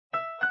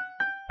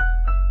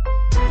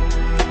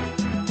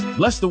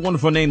Bless the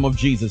wonderful name of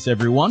Jesus,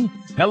 everyone.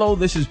 Hello,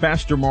 this is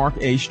Pastor Mark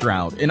A.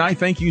 Stroud, and I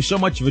thank you so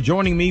much for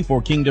joining me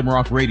for Kingdom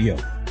Rock Radio.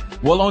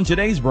 Well, on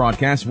today's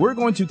broadcast, we're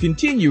going to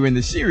continue in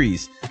the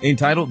series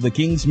entitled The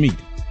King's Meat.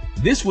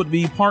 This would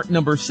be part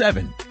number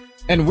 7,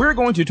 and we're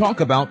going to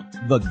talk about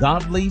the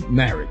godly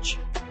marriage.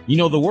 You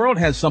know, the world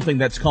has something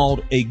that's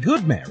called a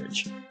good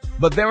marriage,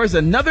 but there is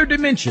another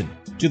dimension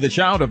to the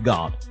child of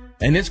God,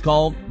 and it's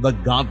called the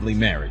godly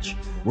marriage.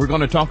 We're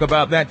going to talk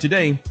about that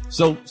today,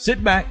 so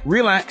sit back,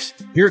 relax.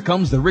 Here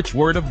comes the rich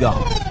word of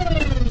God.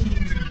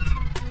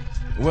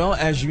 Well,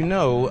 as you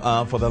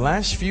know, for the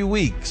last few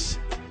weeks,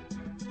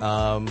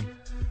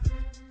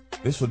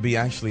 this would be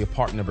actually a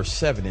part number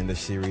 7 in the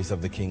series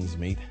of The King's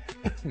Meat.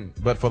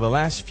 But for the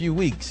last few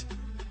weeks,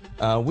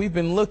 we've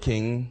been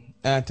looking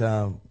at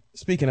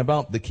speaking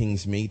about the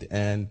King's Meat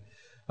and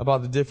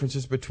about the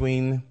differences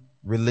between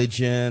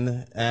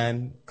religion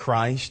and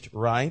Christ,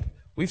 right?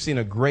 We've seen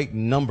a great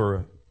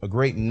number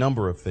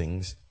of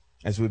things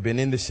as we've been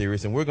in this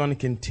series, and we're going to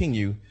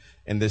continue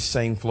in this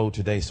same flow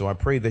today. So I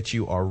pray that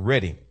you are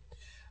ready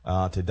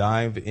to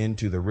dive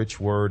into the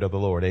rich word of the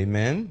Lord.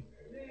 Amen.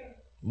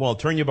 Well,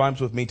 turn your Bibles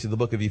with me to the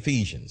book of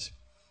Ephesians.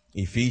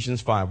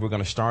 Ephesians 5. We're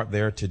going to start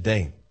there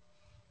today.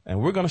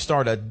 And we're going to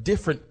start a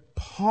different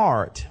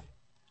part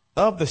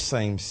of the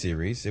same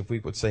series, if we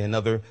would say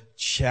another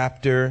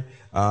chapter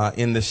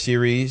in the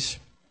series.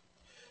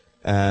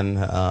 And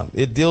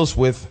it deals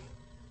with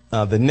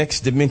the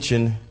next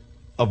dimension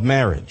of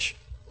marriage.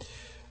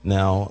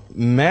 Now,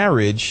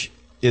 marriage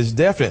is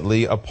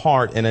definitely a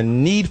part and a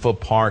needful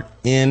part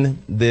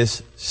in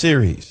this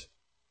series.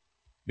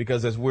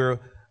 Because as we're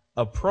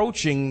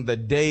approaching the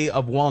day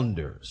of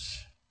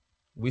wonders,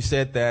 we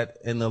said that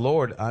in the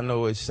Lord, I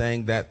know, is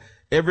saying that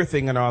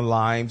everything in our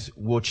lives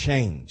will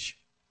change.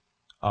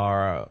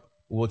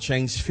 Will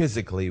change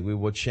physically. We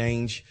will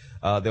change.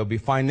 There'll be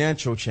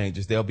financial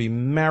changes. There'll be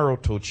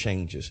marital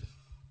changes.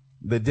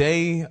 The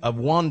day of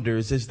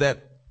wonders is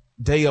that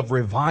day of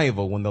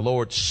revival when the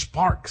Lord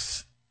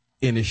sparks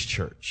in his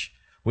church,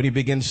 when he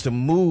begins to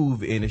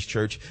move in his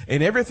church,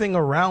 and everything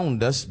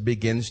around us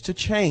begins to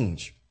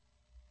change.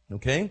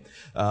 Okay?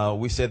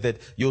 We said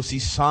that you'll see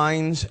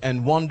signs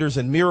and wonders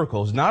and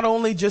miracles, not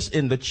only just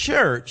in the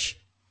church,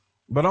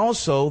 but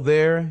also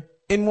there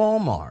in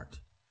Walmart.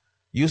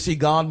 You'll see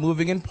God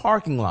moving in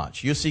parking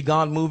lots. You'll see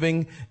God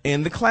moving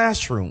in the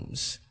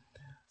classrooms.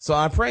 So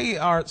I pray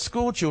our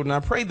school children, I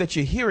pray that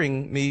you're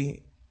hearing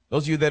me,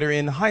 those of you that are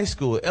in high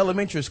school,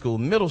 elementary school,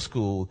 middle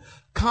school,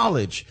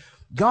 college.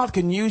 God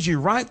can use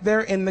you right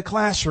there in the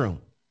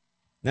classroom.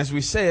 As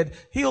we said,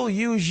 he'll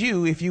use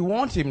you if you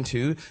want him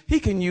to. He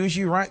can use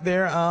you right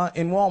there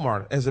in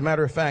Walmart. As a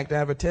matter of fact, I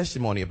have a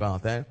testimony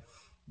about that.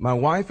 My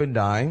wife and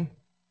I,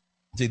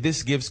 see,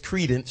 this gives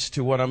credence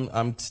to what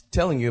I'm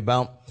telling you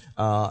about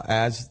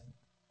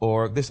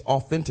this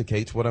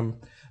authenticates what I've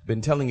been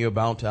telling you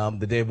about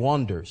the Day of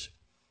Wonders.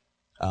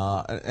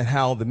 And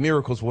how the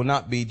miracles will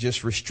not be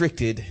just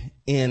restricted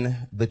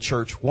in the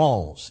church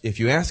walls. If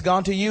you ask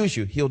God to use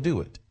you, he'll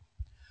do it.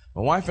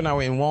 My wife and I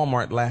were in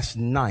Walmart last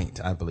night,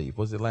 I believe.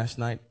 Was it last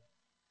night?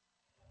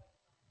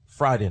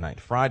 Friday night.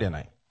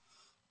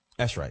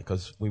 That's right,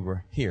 because we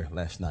were here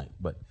last night.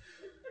 But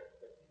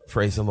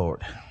praise the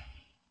Lord.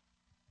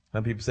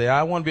 Some people say,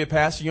 I want to be a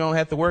pastor. You don't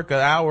have to work an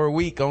hour a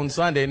week on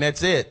Sunday, and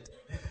that's it.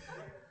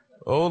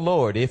 Oh,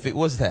 Lord, if it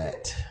was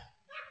that.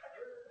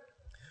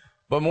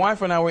 But my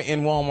wife and I were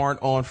in Walmart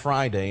on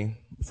Friday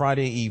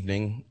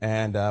evening,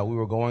 and we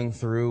were going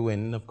through,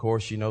 and of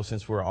course, you know,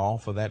 since we're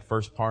off for that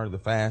first part of the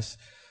fast,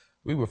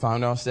 we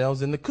found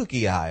ourselves in the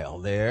cookie aisle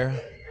there.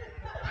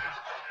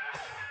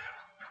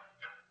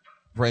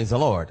 Praise the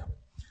Lord.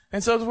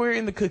 And so as we're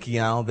in the cookie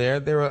aisle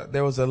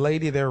there was a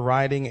lady there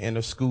riding in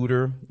a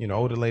scooter, you know,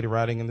 older lady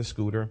riding in the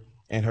scooter,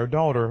 and her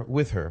daughter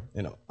with her,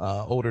 you know,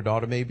 older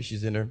daughter, maybe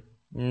she's in her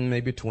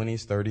maybe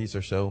 20s, 30s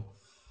or so.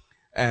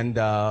 And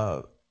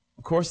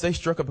of course, they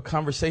struck up a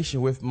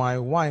conversation with my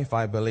wife,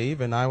 I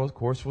believe, and I, of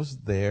course, was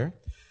there.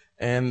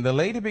 And the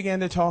lady began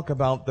to talk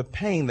about the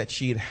pain that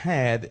she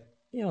had.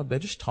 You know, they're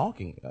just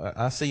talking.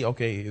 I see,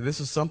 okay, this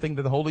is something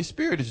that the Holy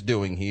Spirit is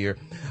doing here.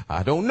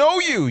 I don't know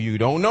you. You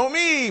don't know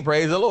me.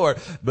 Praise the Lord.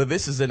 But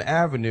this is an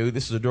avenue.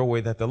 This is a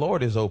doorway that the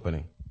Lord is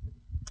opening.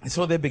 And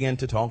so they began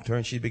to talk to her,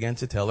 and she began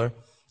to tell her,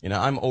 you know,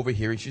 I'm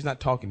overhearing. She's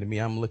not talking to me.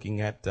 I'm looking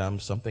at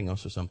something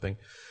else or something.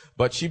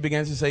 But she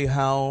began to say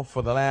how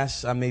for the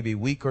last maybe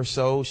week or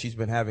so, she's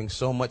been having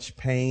so much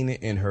pain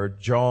in her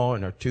jaw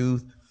and her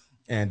tooth,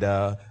 and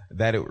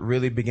that it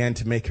really began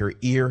to make her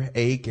ear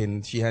ache,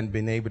 and she hadn't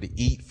been able to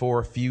eat for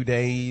a few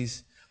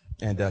days.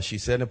 And she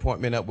set an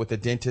appointment up with the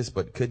dentist,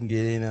 but couldn't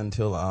get in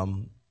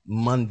until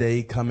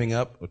Monday coming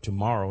up, or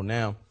tomorrow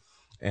now.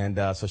 And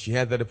so she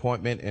had that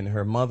appointment, and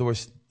her mother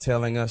was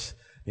telling us,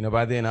 you know,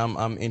 by then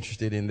I'm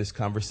interested in this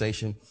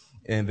conversation.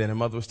 And then her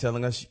mother was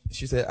telling us,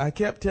 she said, I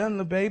kept telling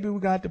the baby, we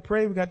got to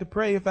pray.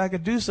 If I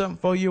could do something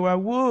for you, I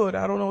would.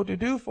 I don't know what to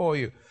do for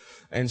you.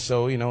 And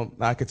so, you know,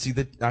 I could see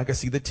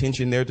the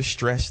tension there, the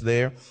stress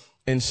there.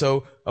 And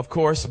so, of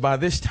course, by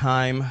this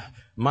time,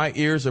 my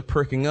ears are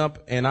perking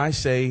up, and I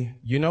say,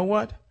 you know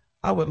what?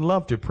 I would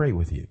love to pray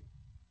with you.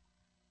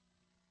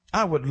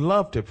 I would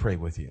love to pray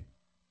with you.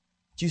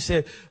 She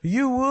said,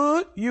 you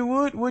would,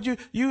 would you,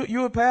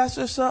 you a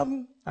pastor or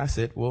something? I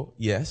said, well,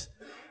 yes.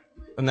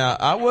 Now,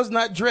 I was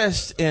not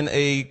dressed in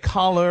a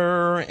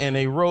collar and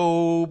a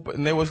robe,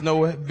 and there was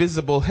no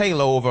visible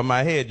halo over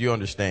my head, you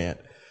understand.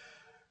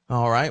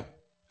 All right.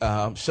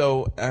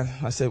 So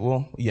I said,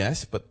 well,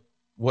 yes, but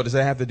what does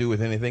that have to do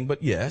with anything?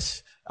 But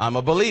yes, I'm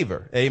a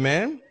believer.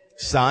 Amen.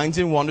 Signs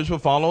and wonders will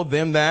follow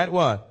them that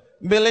what?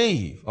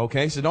 Believe.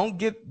 Okay. So don't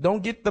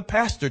get the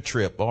pastor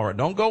trip. All right.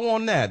 Don't go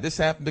on that. This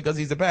happened because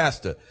he's a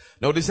pastor.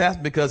 No, this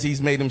happened because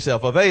he's made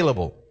himself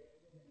available.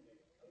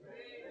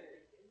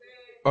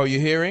 Are you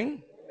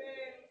hearing?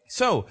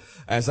 So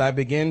as I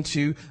begin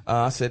to,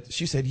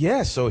 she said,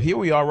 yes. So here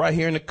we are right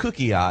here in the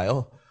cookie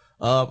aisle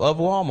of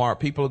Walmart.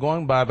 People are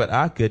going by, but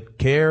I could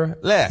care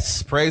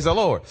less. Praise the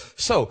Lord.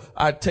 So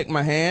I take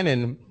my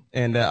hand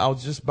and I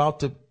was just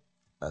about to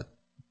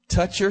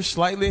touch her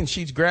slightly, and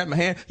she's grabbed my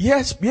hand.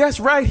 Yes,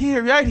 right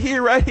here.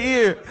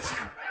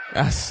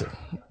 I said,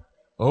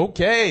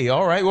 okay,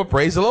 all right. Well,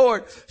 praise the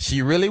Lord.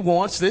 She really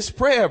wants this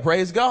prayer.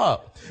 Praise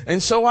God.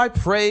 And so I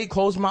prayed,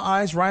 closed my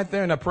eyes right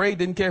there, and I prayed,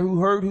 didn't care who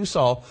heard, who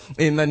saw.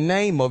 In the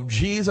name of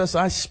Jesus,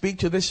 I speak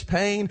to this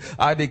pain.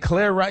 I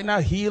declare right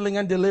now healing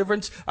and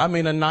deliverance. I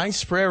mean, a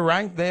nice prayer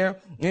right there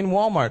in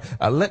Walmart.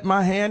 I let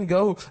my hand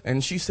go,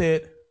 and she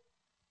said,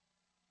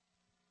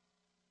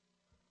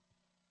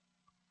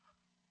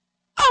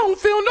 I don't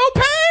feel no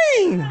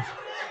pain.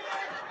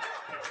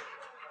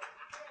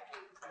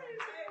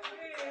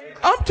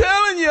 I'm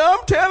telling you, I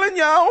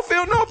don't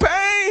feel no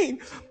pain.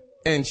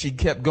 And she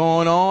kept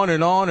going on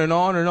and on and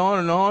on and on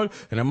and on.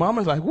 And her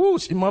mama's like, woo,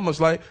 mama's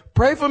like,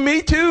 pray for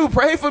me too.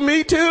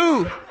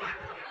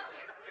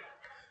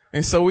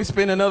 And so we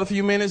spent another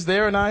few minutes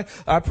there, and I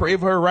prayed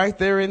for her right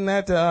there in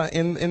that,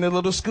 in the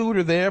little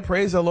scooter there.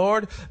 Praise the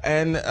Lord.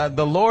 And,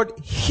 the Lord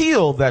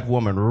healed that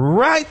woman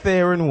right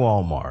there in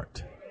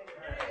Walmart.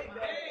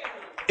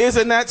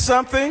 Isn't that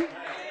something?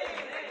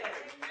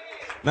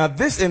 Now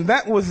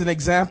that was an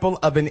example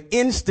of an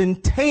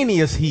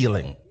instantaneous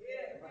healing.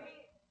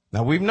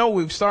 Now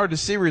we've started a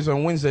series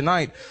on Wednesday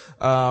night,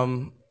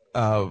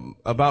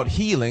 about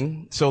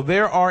healing. So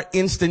there are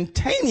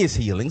instantaneous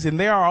healings, and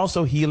there are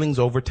also healings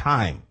over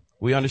time.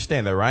 We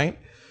understand that, right?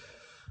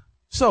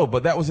 So,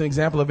 but that was an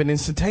example of an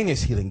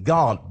instantaneous healing.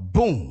 God,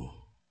 boom,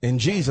 and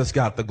Jesus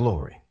got the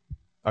glory.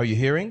 Are you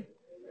hearing?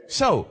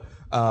 So,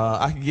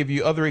 I can give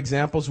you other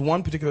examples.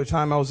 One particular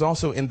time I was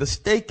also in the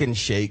Steak and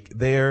Shake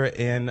there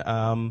in,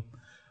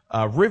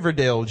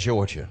 Riverdale,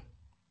 Georgia.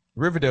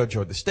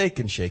 The Steak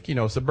and Shake,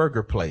 it's a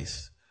burger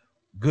place.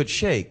 Good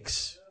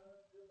shakes.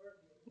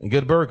 And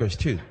good burgers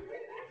too.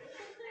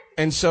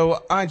 And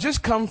so I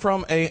just come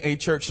from a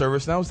church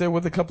service, and I was there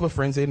with a couple of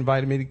friends. They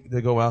invited me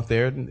to go out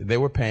there, and they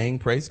were paying.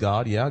 Praise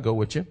God. Yeah, I'll go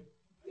with you.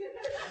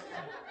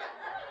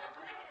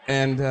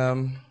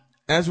 And,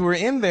 as we were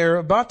in there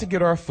about to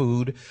get our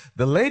food,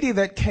 the lady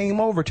that came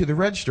over to the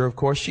register, of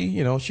course,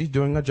 she's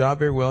doing her job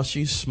very well.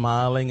 She's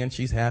smiling and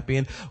she's happy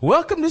and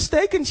welcome to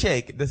Steak and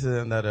Shake. This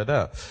is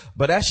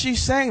But as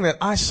she's saying that,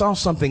 I saw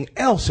something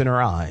else in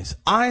her eyes.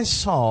 I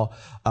saw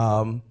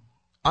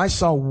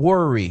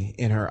worry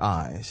in her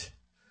eyes.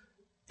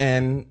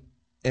 And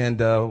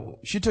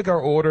she took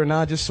our order, and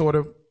I just sort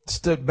of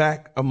stood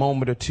back a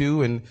moment or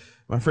two, and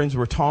my friends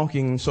were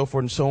talking and so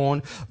forth and so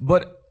on.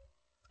 But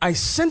I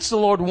sensed the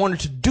Lord wanted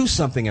to do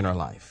something in her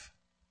life.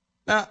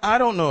 Now, I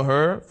don't know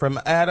her from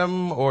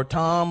Adam or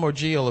Tom or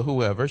Jill or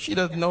whoever. She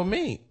doesn't know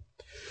me.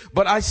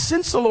 But I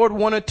sensed the Lord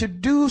wanted to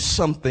do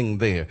something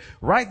there,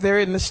 right there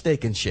in the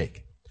Steak and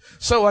Shake.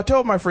 So I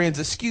told my friends,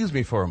 excuse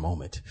me for a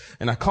moment.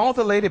 And I called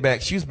the lady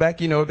back. She was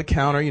back, at the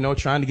counter,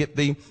 trying to get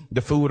the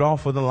food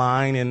off of the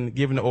line and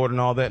giving the order and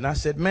all that. And I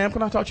said, ma'am,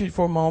 can I talk to you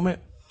for a moment?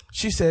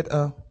 She said,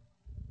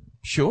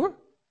 sure.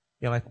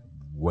 You're like,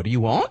 what do you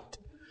want?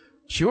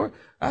 Sure.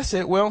 I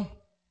said, well,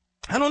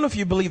 I don't know if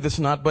you believe this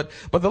or not, but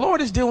the Lord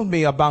is dealing with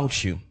me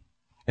about you.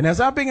 And as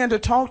I began to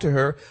talk to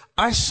her,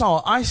 I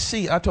told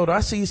her,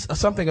 I see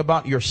something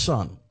about your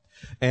son.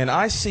 And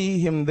I see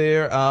him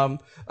there,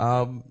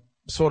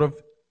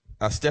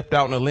 I stepped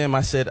out on a limb.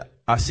 I said,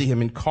 I see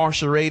him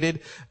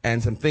incarcerated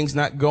and some things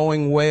not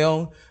going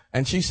well.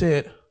 And she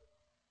said,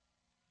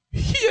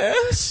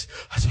 yes.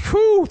 I said,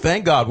 whew,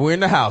 thank God. We're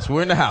in the house.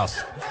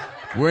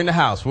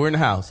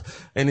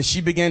 And as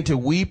she began to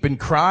weep and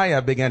cry, I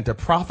began to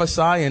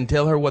prophesy and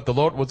tell her what the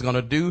Lord was going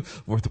to do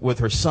with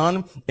her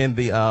son in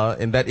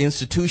that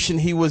institution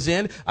he was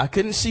in. I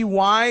couldn't see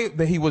why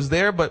that he was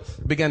there, but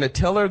began to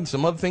tell her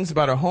some other things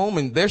about her home.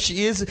 And there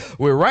she is.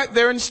 We're right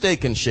there in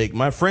Steak and Shake.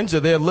 My friends are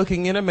there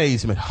looking in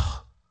amazement.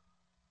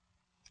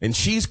 And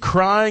she's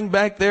crying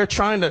back there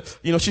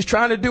she's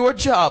trying to do her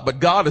job,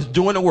 but God is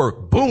doing the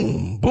work.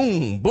 Boom,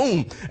 boom,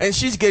 boom. And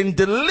she's getting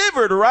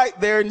delivered right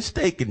there in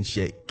Steak and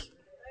Shake.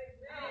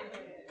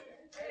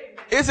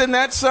 Isn't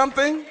that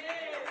something?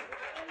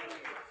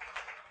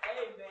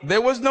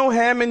 There was no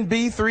Hammond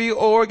B3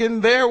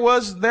 organ. There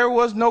was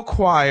no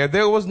choir.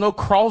 There was no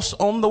cross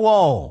on the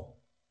wall.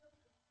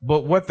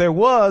 But what there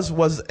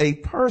was a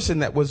person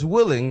that was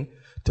willing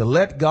to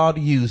let God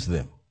use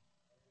them.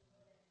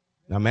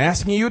 I'm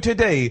asking you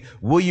today,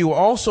 will you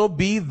also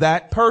be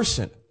that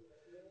person?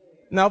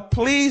 Now,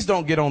 please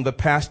don't get on the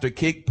pastor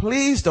kick.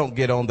 Please don't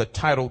get on the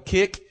title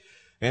kick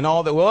and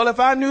all that. Well, if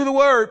I knew the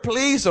word,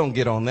 please don't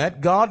get on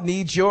that. God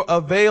needs your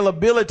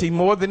availability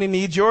more than he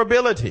needs your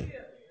ability.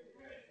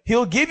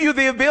 He'll give you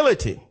the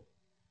ability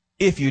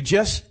if you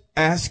just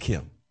ask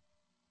him.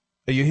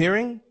 Are you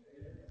hearing?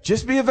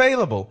 Just be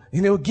available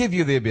and he'll give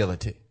you the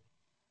ability.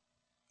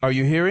 Are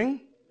you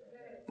hearing?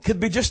 Could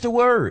be just a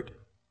word.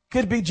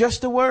 Could be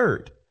just a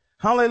word.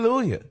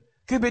 Hallelujah.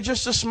 Could be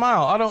just a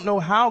smile. I don't know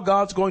how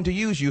God's going to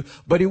use you,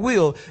 but he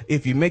will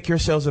if you make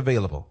yourselves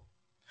available.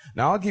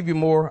 Now, I'll give you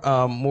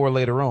more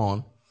later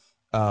on.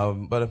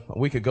 But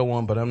we could go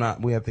on,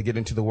 but we have to get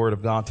into the word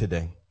of God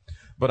today.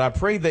 But I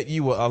pray that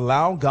you will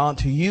allow God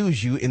to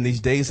use you in these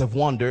days of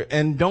wonder,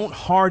 and don't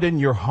harden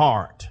your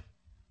heart.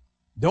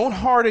 Don't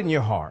harden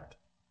your heart.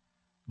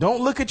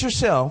 Don't look at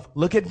yourself.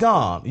 Look at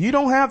God. You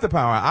don't have the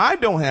power. I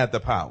don't have the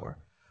power,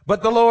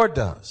 but the Lord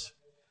does.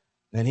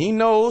 And he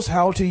knows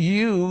how to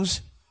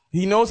use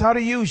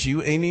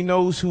you, and he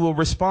knows who will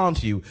respond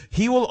to you.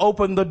 He will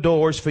open the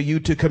doors for you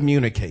to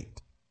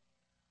communicate.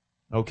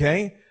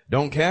 Okay?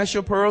 Don't cast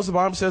your pearls, the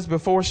Bible says,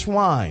 before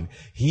swine.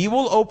 He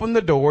will open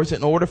the doors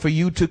in order for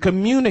you to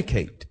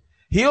communicate.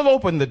 He'll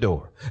open the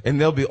door, and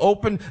they'll be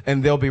open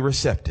and they'll be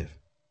receptive.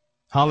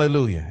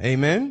 Hallelujah.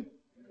 Amen?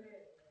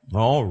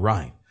 All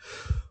right.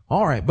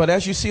 All right. But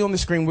as you see on the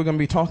screen, we're going to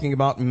be talking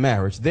about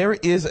marriage. There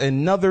is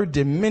another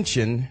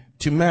dimension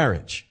to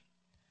marriage.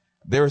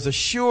 There is a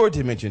sure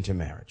dimension to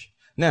marriage.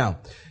 Now,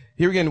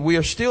 here again, we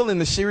are still in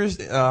the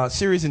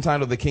series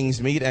entitled The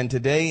King's Meat, and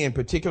today in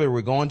particular,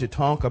 we're going to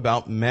talk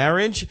about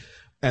marriage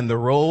and the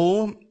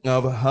role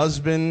of a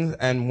husband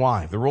and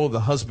wife, the role of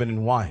the husband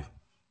and wife.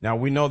 Now,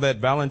 we know that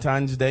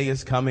Valentine's Day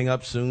is coming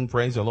up soon,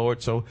 praise the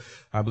Lord, so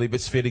I believe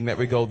it's fitting that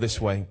we go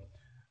this way.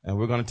 And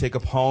we're going to take a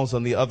pause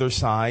on the other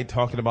side,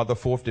 talking about the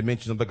fourth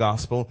dimension of the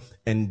gospel,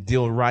 and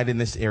deal right in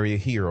this area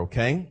here,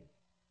 okay?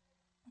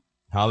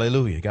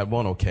 Hallelujah. Got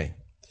one okay.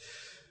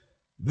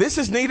 This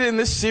is needed in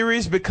this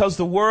series because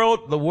the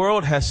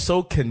world has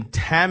so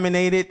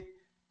contaminated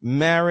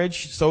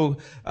marriage, so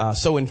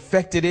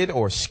infected it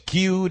or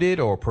skewed it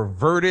or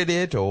perverted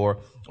it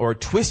or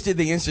twisted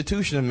the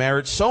institution of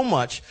marriage so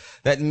much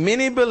that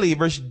many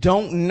believers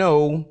don't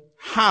know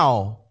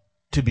how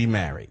to be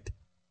married.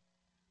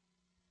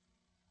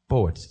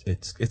 Boy,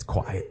 it's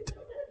quiet.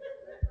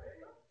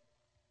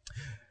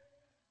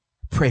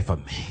 Pray for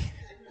me.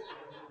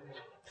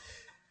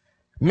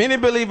 Many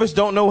believers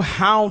don't know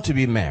how to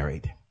be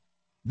married.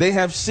 They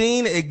have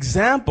seen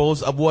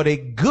examples of what a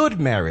good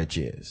marriage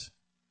is.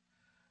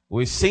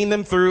 We've seen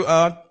them through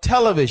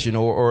television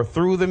or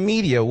through the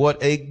media,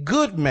 what a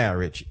good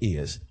marriage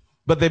is.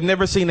 But they've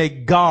never seen a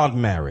God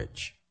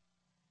marriage.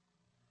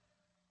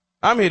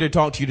 I'm here to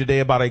talk to you today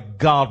about a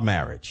God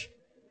marriage,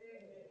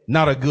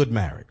 not a good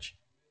marriage.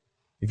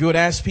 If you would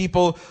ask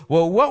people,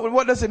 well,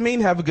 what does it mean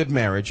to have a good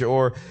marriage?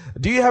 Or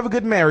do you have a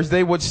good marriage?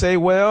 They would say,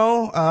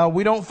 well,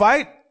 we don't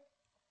fight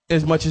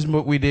as much as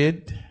we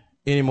did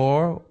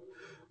anymore.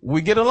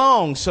 We get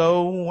along,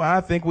 so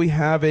I think we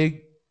have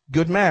a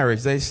good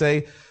marriage. They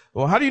say,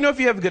 well, how do you know if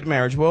you have a good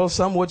marriage? Well,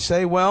 some would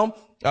say, well,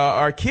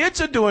 our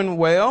kids are doing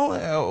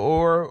well,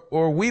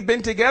 or we've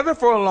been together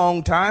for a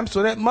long time,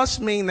 so that must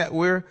mean that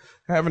we're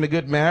having a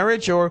good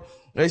marriage. Or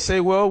they say,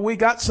 well, we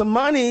got some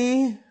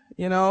money,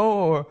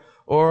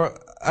 or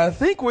I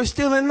think we're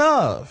still in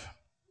love,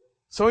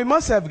 so we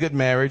must have a good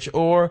marriage.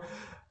 Or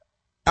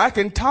I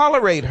can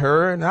tolerate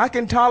her and I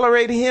can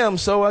tolerate him,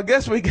 so I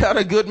guess we got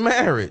a good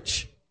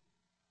marriage.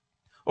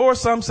 Or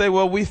some say,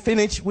 well, we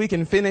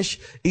can finish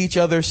each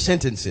other's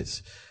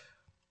sentences.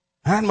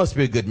 That must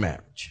be a good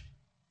marriage.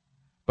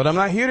 But I'm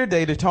not here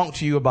today to talk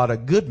to you about a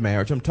good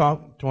marriage. I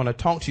want to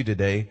talk to you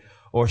today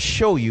or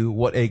show you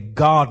what a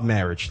God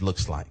marriage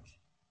looks like.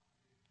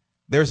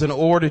 There's an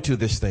order to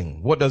this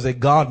thing. What does a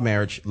God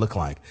marriage look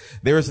like?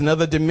 There is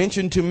another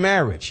dimension to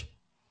marriage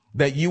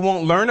that you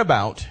won't learn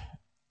about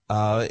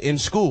in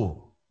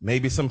school,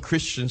 maybe some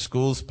Christian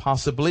schools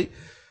possibly,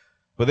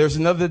 but there's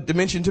another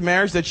dimension to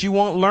marriage that you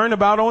won't learn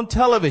about on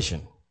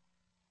television.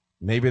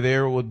 Maybe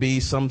there would be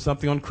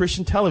something on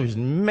Christian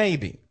television,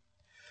 maybe,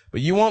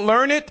 but you won't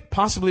learn it,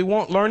 possibly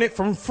won't learn it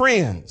from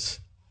friends.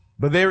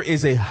 But there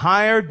is a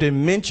higher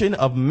dimension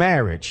of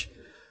marriage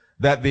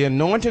that the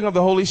anointing of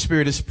the Holy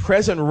Spirit is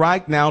present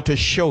right now to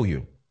show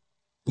you.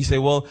 You say,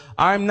 well,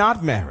 I'm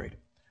not married.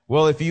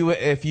 Well, if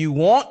you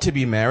want to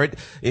be married,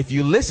 if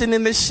you listen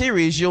in this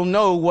series, you'll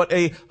know what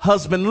a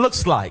husband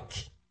looks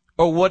like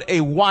or what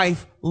a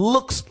wife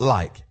looks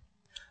like.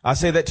 I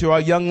say that to our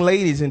young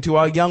ladies and to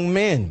our young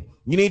men.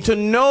 You need to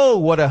know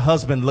what a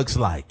husband looks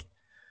like.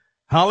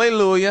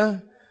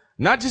 Hallelujah.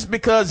 Not just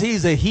because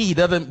he's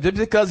just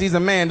because he's a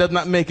man does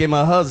not make him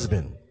a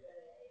husband.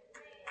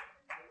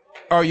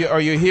 Are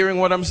you hearing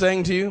what I'm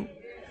saying to you?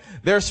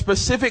 There are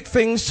specific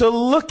things to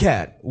look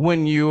at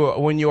when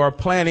you are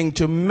planning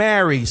to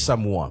marry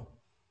someone.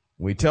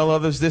 We tell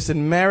others this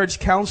in marriage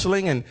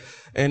counseling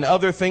and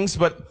other things,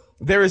 but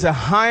there is a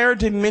higher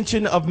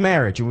dimension of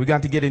marriage, and we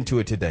got to get into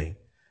it today.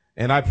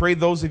 And I pray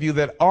those of you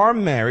that are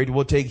married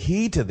will take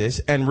heed to this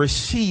and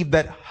receive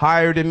that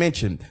higher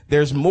dimension.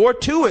 There's more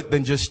to it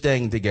than just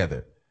staying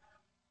together.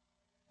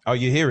 Are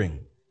you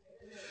hearing?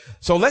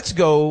 So let's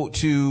go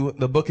to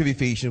the book of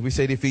Ephesians. We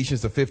say the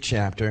Ephesians, the 5th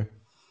chapter,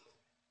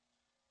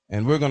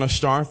 and we're going to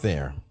start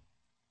there.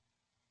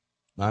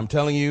 I'm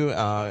telling you,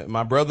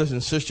 my brothers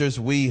and sisters,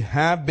 we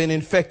have been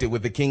infected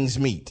with the king's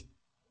meat.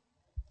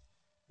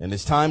 And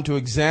it's time to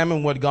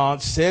examine what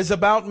God says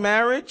about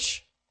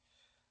marriage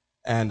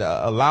and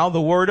allow the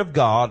word of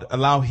God,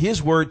 allow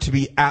his word to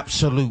be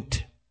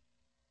absolute.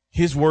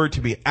 His word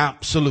to be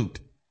absolute,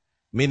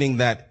 meaning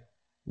that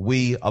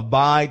we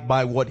abide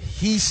by what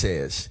he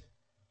says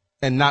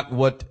and not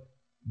what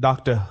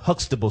Dr.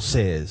 Huxtable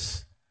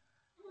says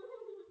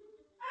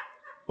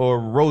or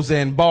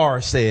Roseanne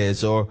Barr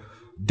says or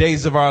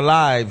Days of Our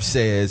Lives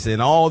says and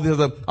all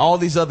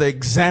these other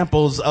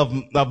examples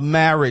of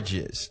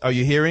marriages. Are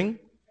you hearing?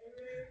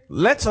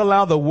 Let's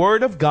allow the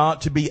word of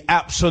God to be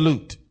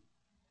absolute.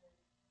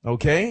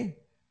 Okay?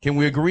 Can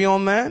we agree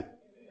on that?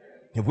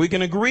 If we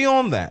can agree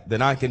on that,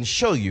 then I can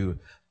show you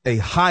a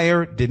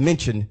higher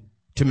dimension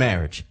to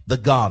marriage, the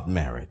God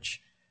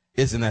marriage.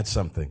 Isn't that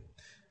something?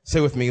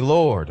 Say with me,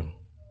 Lord,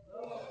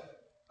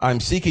 I'm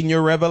seeking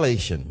your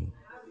revelation,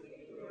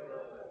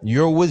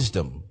 your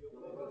wisdom,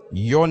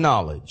 your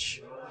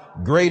knowledge.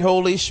 Great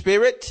Holy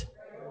Spirit,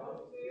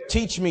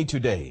 teach me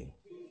today.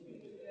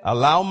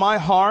 Allow my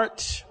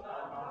heart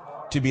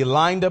to be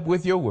lined up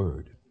with your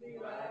word.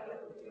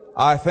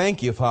 I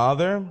thank you,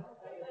 Father,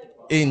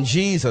 in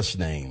Jesus'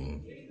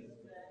 name.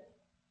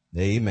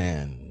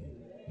 Amen.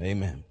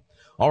 Amen.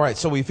 All right.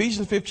 So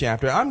Ephesians 5th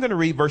chapter, I'm going to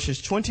read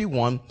verses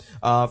 21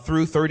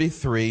 through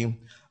 33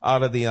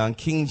 out of the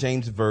King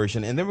James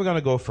Version, and then we're going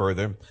to go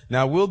further.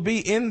 Now, we'll be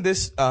in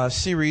this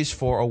series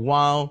for a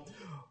while,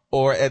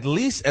 or at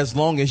least as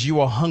long as you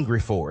are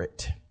hungry for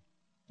it.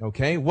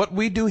 Okay? What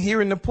we do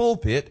here in the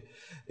pulpit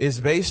is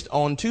based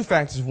on two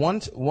factors.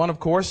 One, of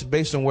course,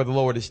 based on where the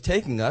Lord is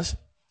taking us.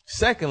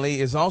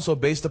 Secondly, is also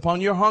based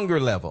upon your hunger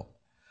level.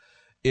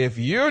 If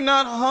you're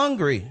not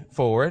hungry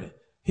for it,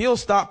 he'll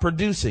stop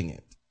producing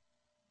it.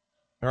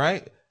 All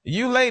right?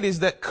 You ladies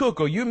that cook,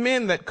 or you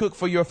men that cook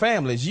for your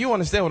families, you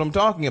understand what I'm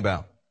talking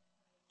about.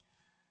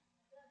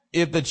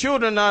 If the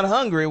children are not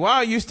hungry, why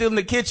are you still in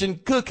the kitchen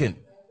cooking?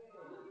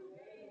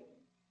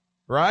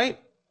 Right?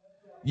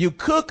 You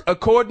cook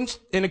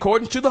in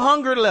accordance to the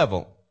hunger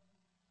level.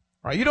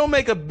 Right? You don't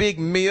make a big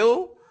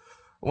meal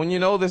when you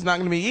know there's not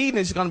going to be eaten.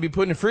 It's going to be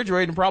put in the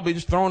refrigerator and probably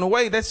just thrown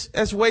away.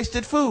 That's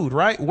wasted food,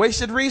 right?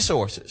 Wasted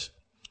resources.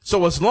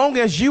 So as long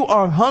as you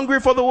are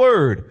hungry for the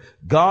word,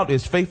 God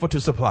is faithful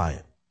to supply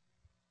it.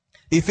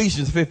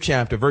 Ephesians 5th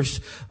chapter,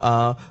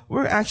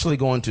 we're actually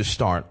going to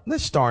start.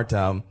 Let's start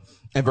at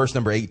verse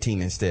number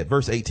 18 instead.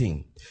 Verse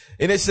 18.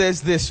 And it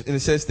says this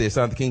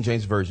out of the King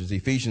James Version,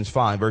 Ephesians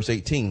 5, verse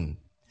 18.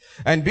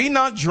 And be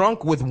not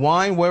drunk with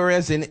wine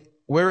wherein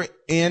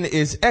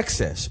is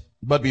excess,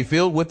 but be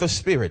filled with the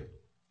Spirit,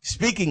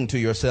 speaking to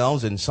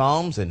yourselves in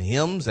psalms and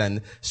hymns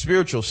and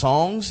spiritual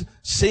songs,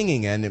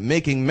 singing and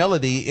making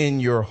melody in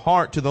your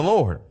heart to the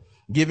Lord,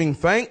 giving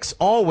thanks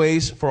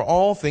always for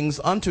all things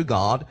unto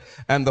God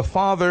and the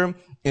Father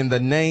in the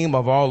name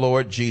of our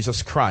Lord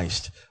Jesus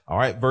Christ. All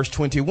right, verse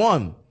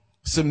 21.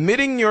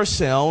 Submitting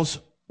yourselves,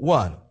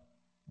 what?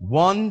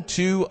 One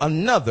to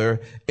another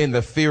in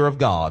the fear of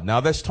God. Now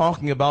that's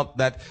talking about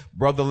that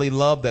brotherly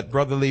love, that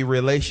brotherly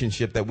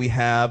relationship that we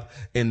have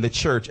in the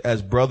church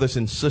as brothers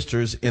and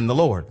sisters in the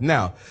Lord.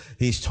 Now,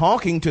 he's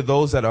talking to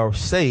those that are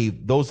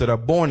saved, those that are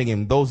born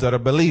again, those that are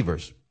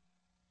believers.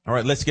 All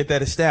right, let's get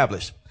that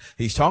established.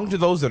 He's talking to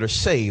those that are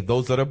saved,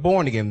 those that are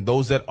born again,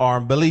 those that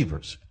are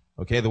believers.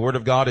 Okay, the word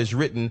of God is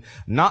written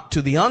not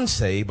to the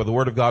unsaved, but the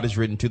word of God is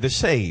written to the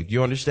saved.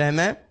 You understand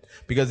that?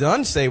 Because the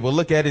unsaved will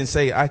look at it and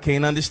say, I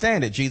can't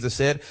understand it. Jesus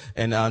said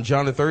in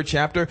John the 3rd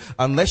chapter,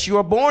 unless you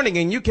are born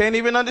again, you can't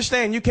even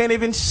understand. You can't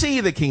even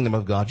see the kingdom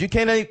of God. You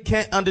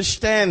can't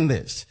understand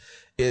this.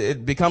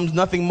 It becomes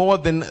nothing more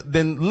than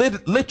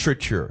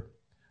literature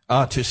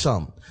to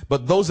some.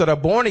 But those that are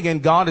born again,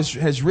 God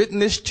has written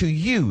this to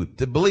you,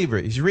 the believer.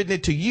 He's written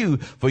it to you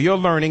for your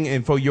learning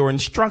and for your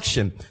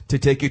instruction to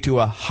take you to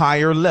a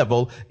higher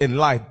level in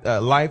life,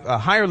 a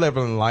higher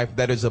level in life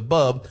that is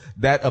above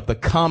that of the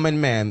common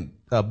man.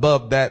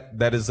 Above that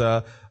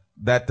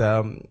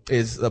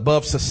is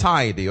above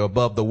society or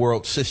above the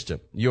world system.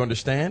 You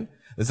understand?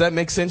 Does that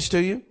make sense to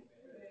you?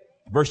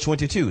 Verse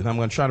 22, and I'm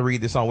going to try to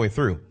read this all the way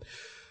through.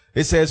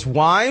 It says,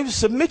 wives,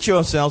 submit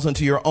yourselves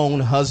unto your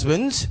own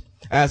husbands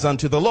as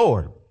unto the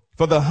Lord.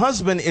 For the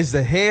husband is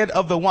the head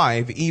of the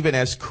wife, even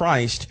as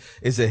Christ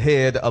is the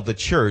head of the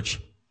church,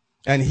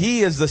 and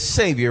he is the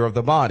Savior of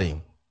the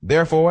body.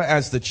 Therefore,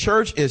 as the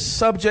church is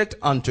subject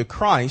unto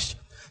Christ,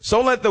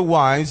 so let the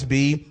wives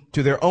be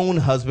to their own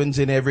husbands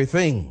in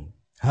everything.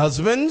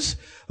 Husbands,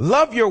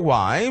 love your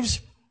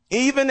wives,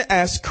 even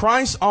as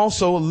Christ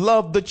also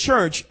loved the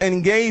church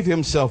and gave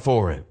himself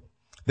for it,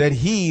 that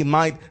he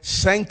might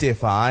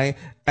sanctify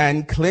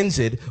and cleanse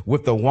it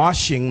with the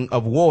washing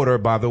of water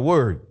by the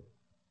word,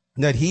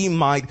 that he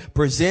might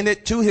present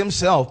it to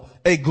himself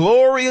a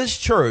glorious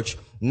church,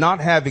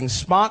 not having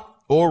spot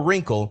or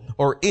wrinkle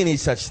or any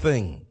such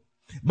thing,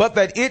 but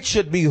that it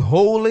should be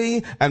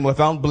holy and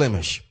without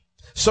blemish.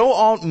 So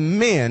ought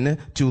men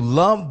to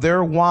love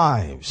their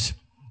wives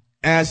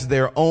as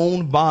their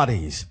own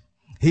bodies.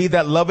 He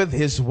that loveth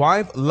his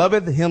wife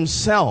loveth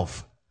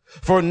himself.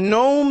 For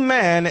no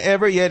man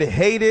ever yet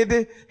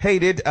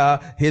hated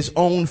his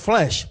own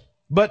flesh,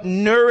 but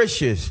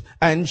nourishes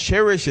and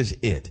cherishes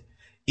it,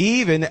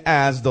 even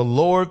as the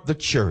Lord the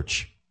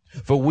church.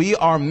 For we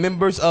are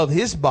members of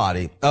his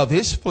body, of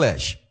his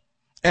flesh,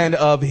 and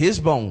of his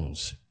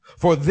bones.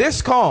 For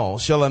this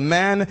cause shall a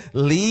man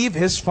leave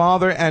his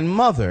father and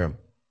mother,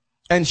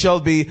 and shall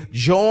be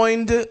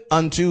joined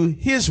unto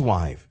his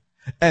wife.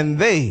 And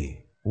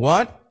they,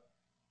 what?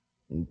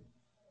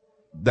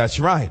 That's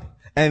right.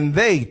 And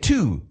they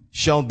two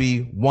shall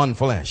be one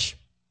flesh.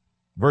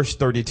 Verse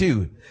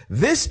 32.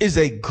 This is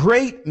a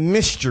great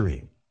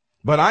mystery,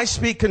 but I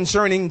speak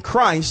concerning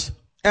Christ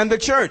and the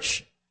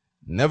church.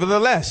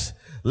 Nevertheless,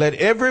 let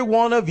every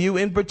one of you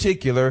in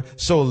particular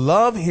so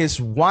love his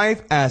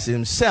wife as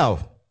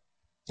himself,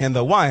 and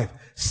the wife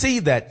see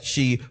that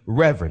she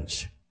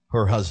reverence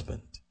her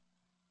husband.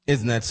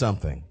 Isn't that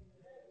something?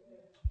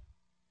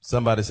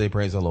 Somebody say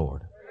praise the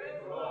Lord.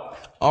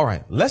 All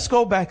right, let's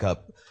go back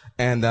up.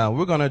 And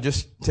we're going to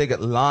just take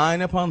it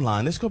line upon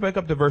line. Let's go back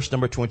up to verse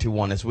number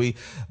 21 as we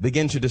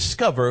begin to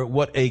discover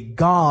what a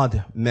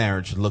God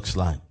marriage looks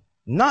like.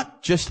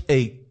 Not just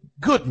a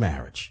good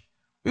marriage.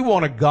 We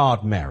want a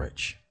God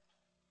marriage.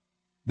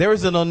 There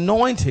is an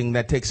anointing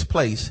that takes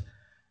place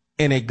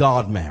in a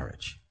God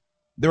marriage.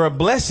 There are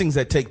blessings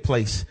that take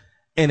place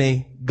in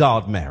a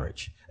God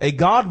marriage. A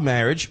God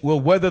marriage will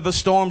weather the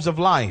storms of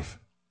life.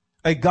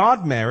 A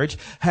God marriage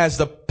has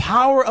the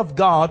power of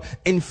God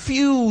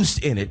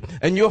infused in it,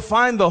 and you'll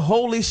find the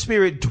Holy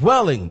Spirit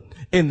dwelling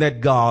in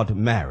that God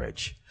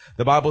marriage.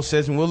 The Bible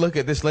says, and we'll look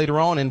at this later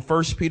on in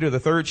 1 Peter,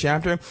 the 3rd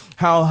chapter,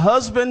 how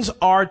husbands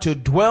are to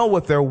dwell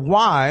with their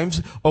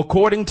wives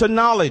according to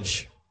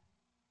knowledge.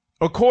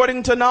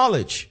 According to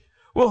knowledge.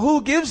 Well,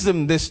 who gives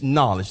them this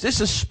knowledge?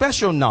 This is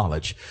special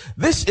knowledge.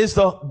 This is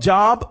the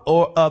job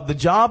or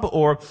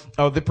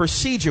the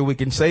procedure, we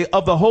can say,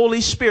 of the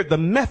Holy Spirit, the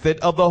method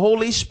of the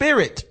Holy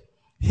Spirit.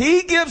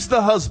 He gives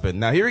the husband.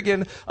 Now here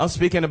again, I'm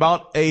speaking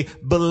about a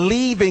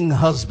believing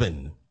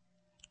husband.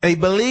 A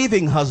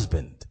believing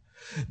husband.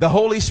 The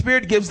Holy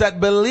Spirit gives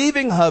that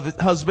believing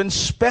husband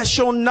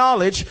special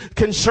knowledge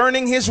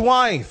concerning his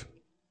wife,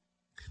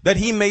 that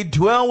he may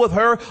dwell with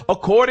her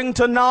according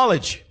to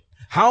knowledge.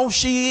 How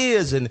she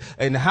is and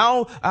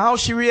how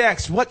she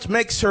reacts, what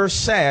makes her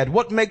sad,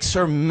 what makes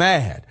her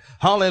mad.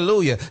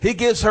 Hallelujah. He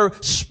gives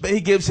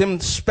him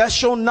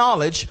special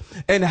knowledge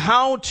and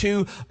how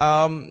to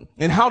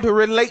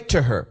relate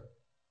to her.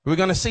 We're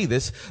going to see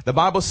this. The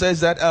Bible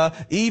says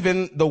that,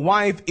 even the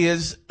wife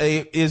is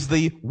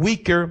the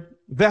weaker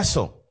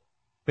vessel.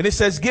 And it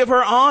says, give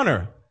her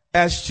honor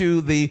as to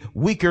the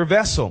weaker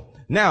vessel.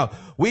 Now,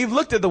 we've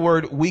looked at the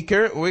word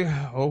weaker.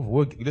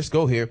 We'll just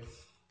go here.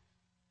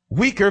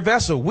 Weaker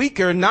vessel.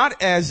 Weaker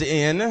not as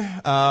in,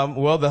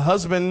 the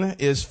husband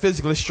is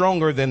physically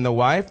stronger than the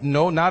wife.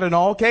 No, not in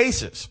all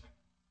cases.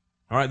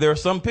 All right, there are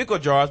some pickle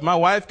jars my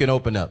wife can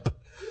open up.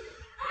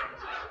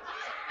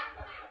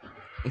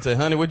 And say,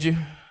 honey, would you?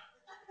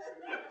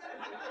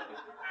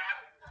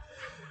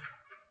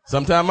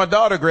 Sometimes my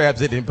daughter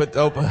grabs it and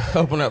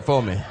open up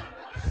for me.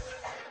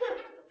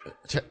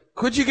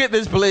 Could you get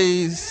this,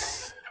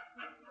 please?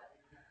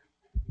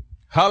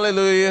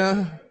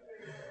 Hallelujah.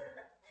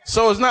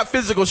 So it's not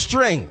physical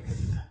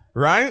strength,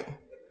 right?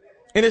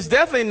 And it's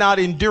definitely not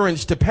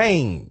endurance to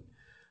pain.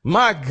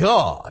 My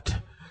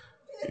God.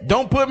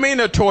 Don't put me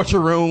in a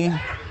torture room.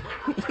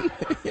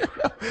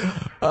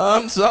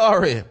 I'm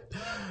sorry.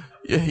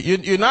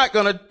 You're not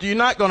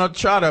gonna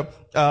try to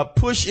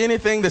push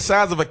anything the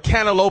size of a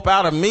cantaloupe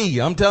out of me.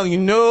 I'm telling you,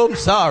 no, I'm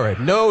sorry.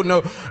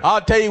 No.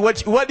 I'll tell you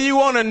what do you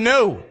want to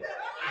know?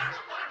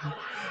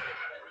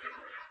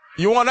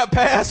 You want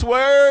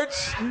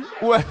passwords?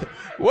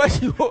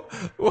 What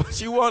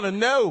you want to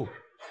know?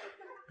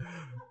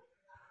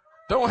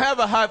 Don't have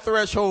a high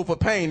threshold for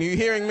pain. Are you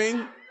hearing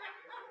me?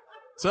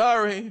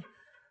 Sorry.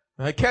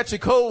 I catch a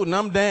cold and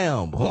I'm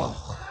down.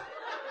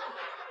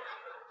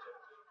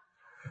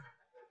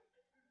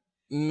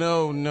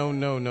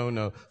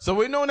 No. So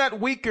we know not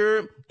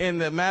weaker in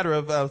the matter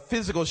of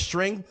physical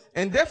strength,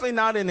 and definitely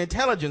not in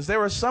intelligence.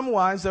 There are some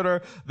wives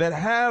that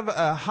have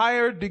a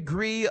higher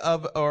degree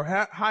of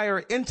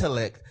higher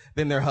intellect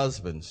than their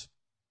husbands.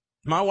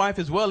 My wife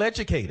is well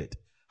educated.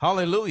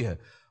 Hallelujah.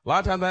 A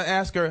lot of times I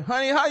ask her,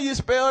 honey, how you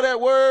spell that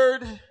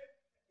word?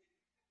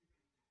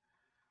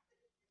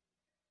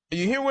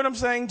 You hear what I'm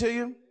saying to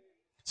you?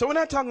 So we're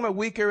not talking about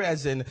weaker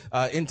as in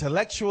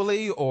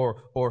intellectually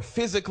or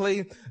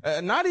physically,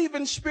 not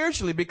even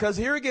spiritually, because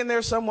here again, there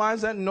are some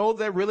wives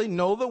that really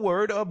know the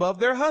word above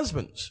their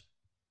husbands.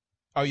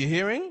 Are you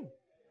hearing?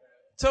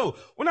 So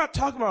we're not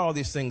talking about all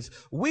these things.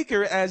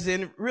 Weaker as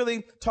in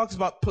really talks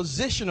about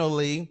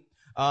positionally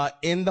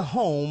in the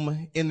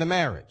home, in the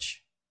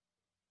marriage.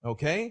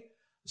 Okay?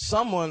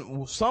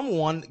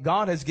 Someone,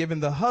 God has given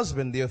the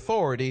husband the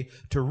authority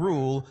to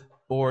rule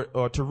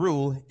or to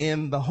rule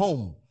in the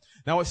home.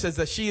 Now it says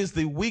that she is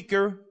the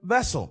weaker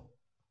vessel.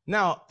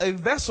 Now, a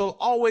vessel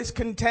always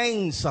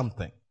contains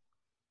something,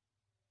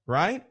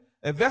 right?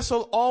 A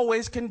vessel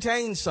always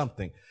contains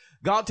something.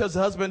 God tells the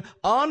husband,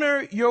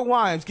 honor your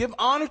wives, give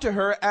honor to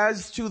her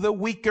as to the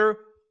weaker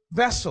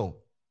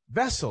vessel.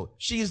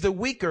 She is the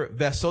weaker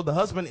vessel. The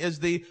husband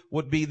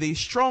would be the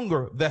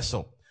stronger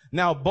vessel.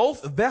 Now,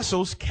 both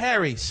vessels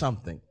carry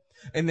something.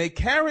 And they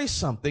carry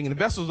something, and the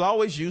vessel is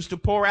always used to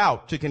pour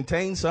out, to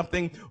contain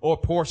something or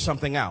pour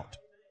something out.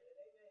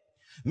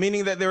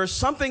 Meaning that there is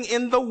something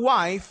in the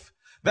wife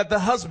that the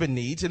husband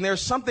needs, and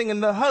there's something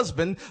in the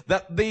husband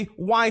that the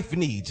wife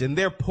needs, and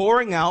they're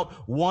pouring out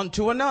one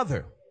to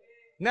another.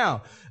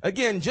 Now,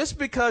 again, just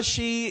because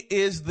she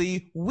is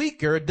the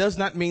weaker does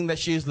not mean that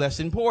she is less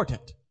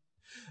important.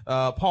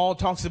 Paul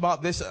talks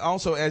about this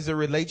also as it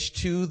relates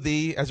to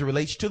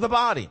the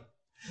body.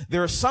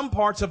 There are some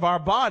parts of our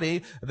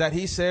body that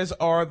he says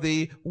are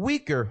the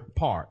weaker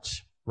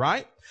parts,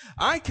 right?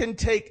 I can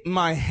take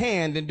my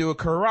hand and do a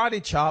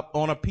karate chop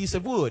on a piece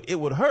of wood. It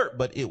would hurt,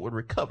 but it would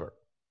recover,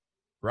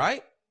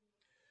 right?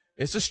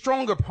 It's a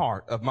stronger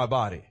part of my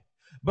body.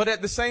 But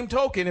at the same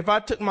token, if I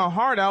took my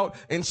heart out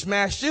and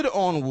smashed it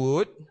on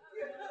wood,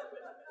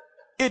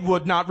 it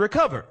would not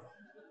recover.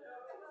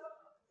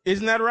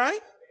 Isn't that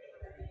right?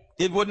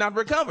 It would not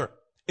recover.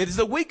 It is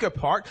a weaker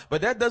part,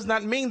 but that does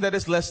not mean that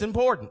it's less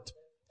important.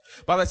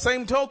 By the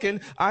same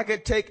token, I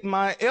could take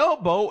my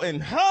elbow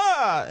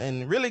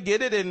and really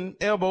get it, and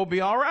elbow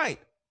be all right.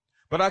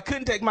 But I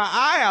couldn't take my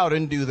eye out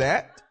and do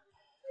that.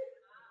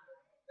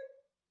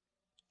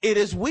 It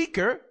is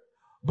weaker,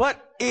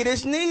 but it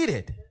is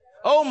needed.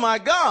 Oh my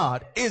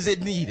God, is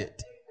it needed?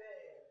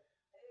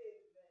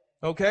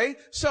 Okay,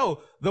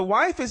 so the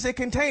wife is a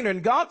container,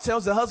 and God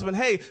tells the husband,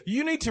 hey,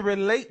 you need to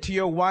relate to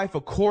your wife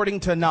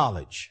according to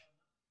knowledge,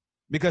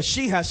 because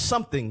she has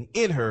something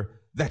in her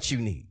that you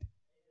need.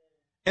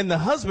 And the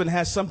husband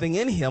has something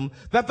in him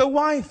that the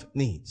wife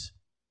needs.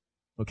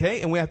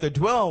 Okay, and we have to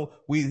dwell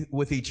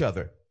with each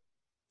other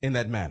in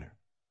that manner.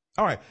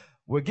 All right,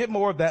 we'll get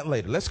more of that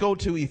later. Let's go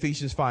to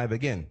Ephesians 5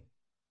 again.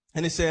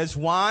 And it says,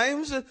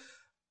 wives,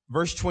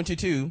 verse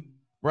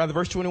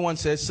 21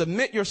 says,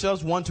 submit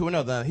yourselves one to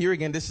another. Now, here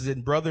again, this is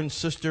in brother and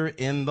sister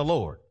in the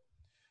Lord.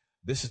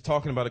 This is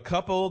talking about a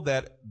couple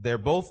that they're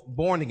both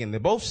born again.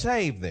 They're both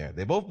saved there.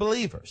 They're both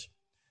believers.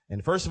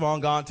 And first of all,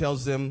 God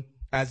tells them,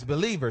 as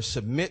believers,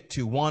 submit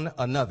to one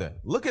another.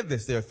 Look at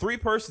this. There are three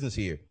persons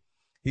here.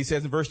 He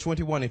says in verse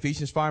 21,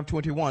 Ephesians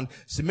 5:21,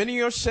 submitting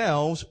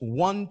yourselves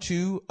one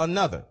to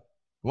another.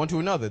 One to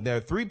another. There are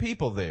three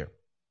people there.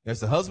 There's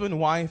the husband,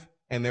 wife,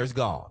 and there's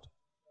God.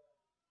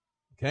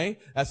 Okay?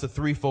 That's a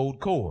threefold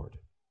cord.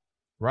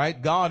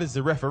 Right? God is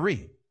the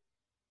referee.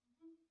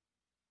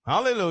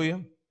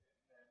 Hallelujah.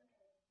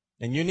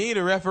 And you need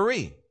a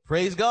referee.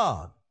 Praise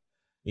God.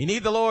 You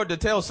need the Lord to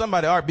tell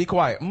somebody, all right, be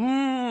quiet.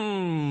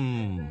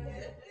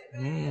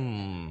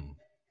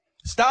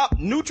 Stop.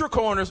 Neutral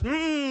corners.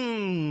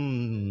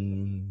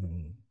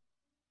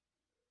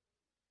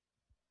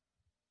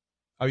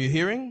 Are you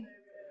hearing?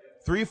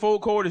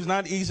 Threefold cord is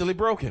not easily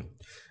broken.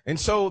 And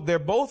so they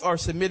both are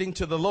submitting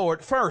to the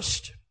Lord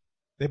first.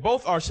 They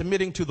both are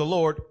submitting to the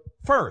Lord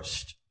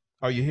first.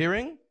 Are you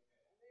hearing?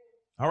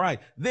 All right.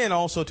 Then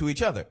also to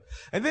each other.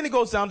 And then it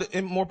goes down to,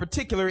 in more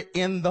particular,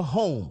 in the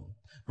home.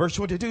 Verse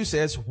 22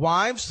 says,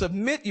 wives,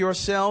 submit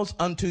yourselves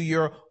unto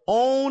your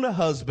own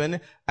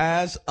husband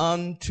as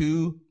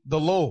unto the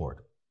Lord.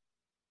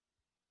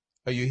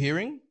 Are you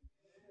hearing?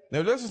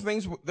 Now, there's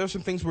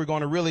some things we're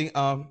going to really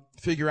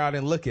figure out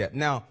and look at.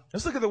 Now,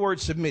 let's look at the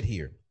word submit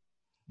here.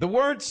 The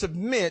word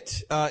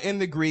submit in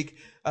the Greek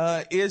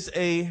is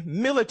a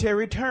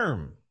military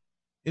term.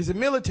 And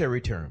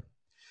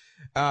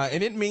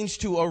it means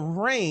to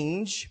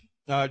arrange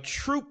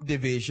troop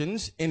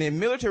divisions in a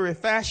military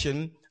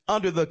fashion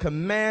under the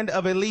command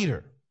of a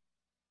leader.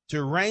 To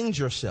arrange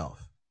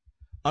yourself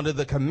under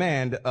the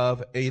command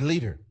of a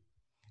leader.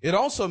 It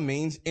also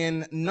means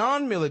in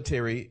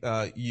non-military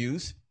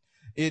use,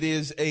 it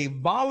is a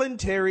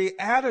voluntary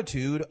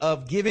attitude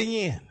of giving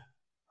in.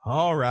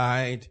 All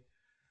right.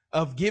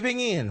 Of giving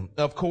in,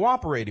 of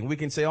cooperating. We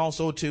can say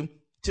also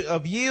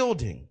of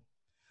yielding,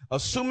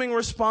 assuming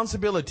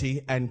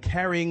responsibility and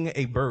carrying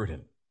a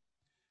burden.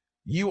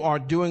 You are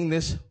doing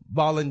this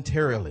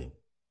voluntarily.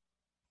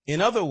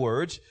 In other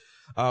words,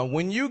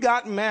 when you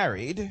got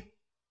married,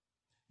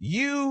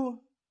 you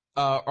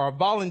are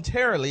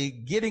voluntarily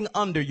getting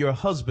under your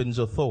husband's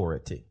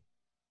authority.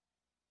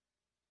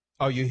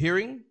 Are you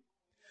hearing?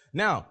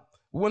 Now,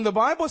 when the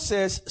Bible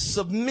says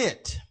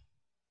submit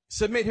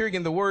here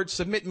again, the word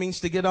submit means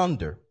to get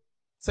under.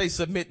 Say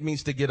submit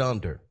means to get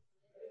under.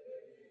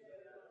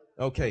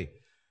 Okay.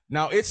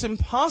 Now, it's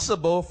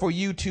impossible for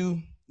you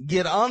to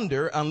get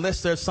under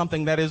unless there's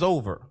something that is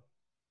over.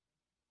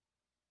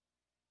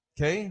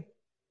 Okay?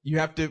 You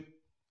have to,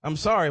 I'm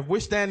sorry, if we're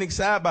standing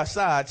side by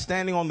side,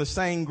 standing on the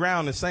same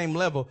ground, the same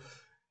level,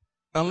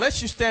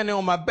 unless you're standing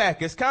on my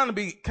back, it's kind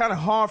of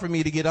hard for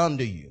me to get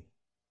under you.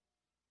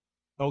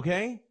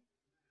 Okay?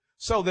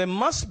 So there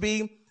must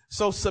be,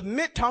 so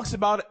submit talks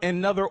about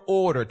another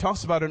order,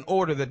 talks about an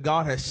order that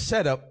God has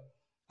set up,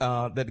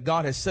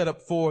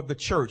 for the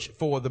church,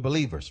 for the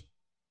believers.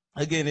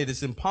 Again, it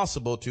is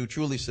impossible to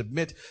truly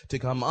submit, to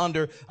come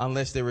under,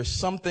 unless there is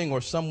something or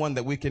someone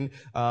that we can,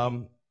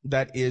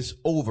 that is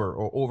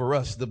over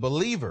us, the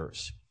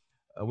believers.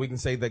 We can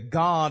say that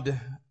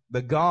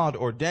the God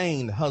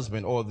ordained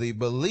husband or the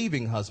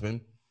believing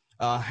husband,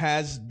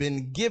 has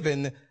been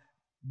given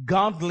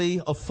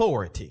godly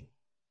authority.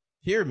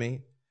 Hear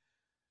me.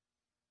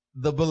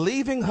 The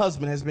believing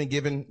husband has been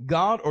given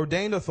God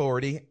ordained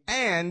authority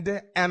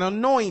and an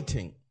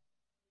anointing.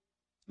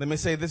 Let me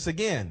say this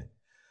again.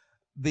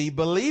 The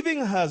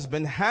believing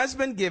husband has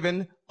been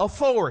given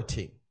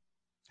authority,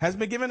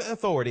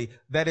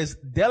 that is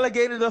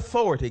delegated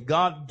authority.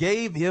 God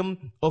gave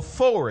him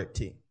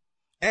authority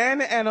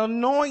and an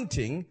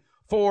anointing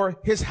for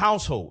his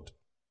household.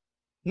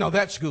 Now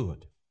that's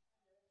good.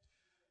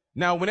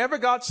 Now, whenever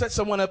God sets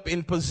someone up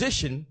in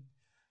position,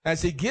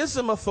 as he gives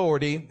them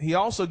authority, he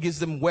also gives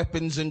them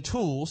weapons and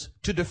tools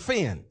to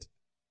defend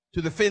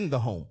the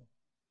home.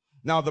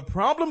 Now, the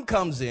problem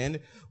comes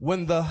in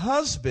when the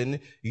husband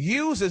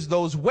uses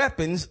those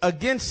weapons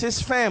against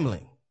his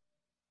family.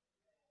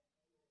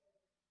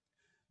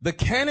 The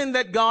cannon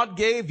that God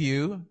gave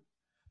you,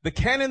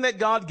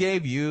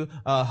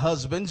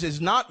 husbands,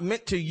 is not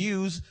meant to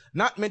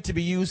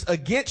be used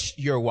against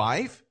your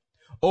wife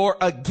or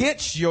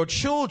against your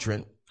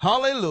children.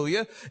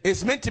 Hallelujah.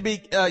 It's meant to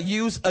be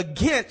used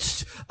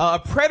against a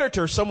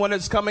predator, someone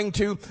that's coming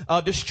to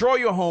destroy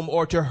your home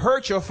or to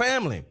hurt your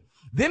family.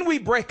 Then we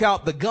break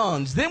out the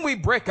guns. Then we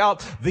break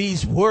out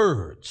these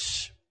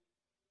words.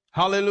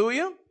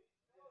 Hallelujah.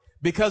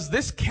 Because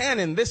this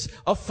cannon, this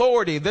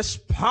authority, this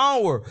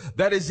power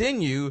that is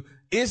in you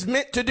is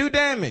meant to do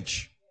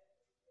damage.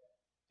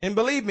 And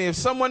believe me, if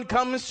someone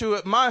comes to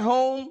my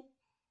home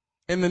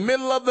in the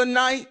middle of the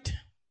night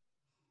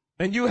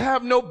and you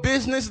have no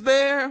business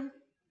there,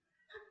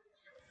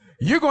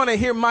 you're going to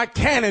hear my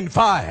cannon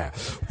fire.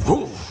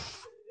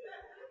 Woof.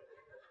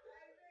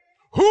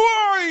 Who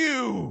are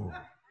you?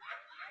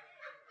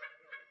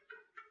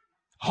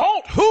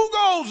 Halt. Who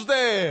goes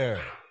there?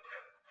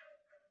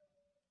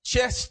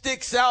 Chest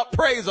sticks out.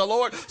 Praise the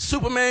Lord.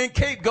 Superman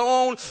cape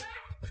go on.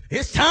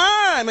 It's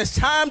time. It's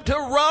time to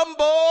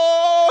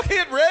rumble.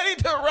 Get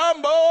ready to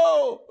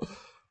rumble.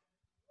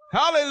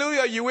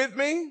 Hallelujah. Are you with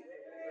me?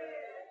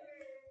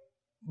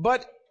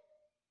 But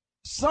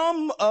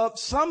some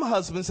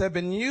husbands have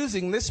been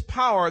using this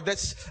power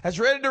that's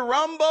ready to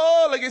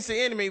rumble against the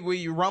enemy.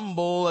 We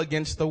rumble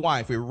against the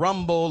wife. We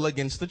rumble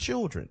against the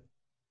children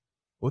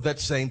with that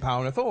same power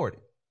and authority.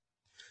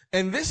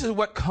 And this is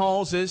what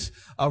causes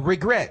a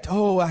regret.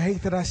 Oh, I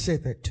hate that I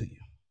said that to you.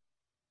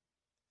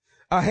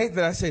 I hate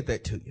that I said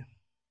that to you.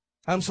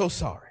 I'm so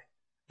sorry.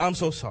 I'm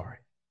so sorry.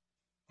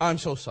 I'm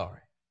so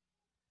sorry.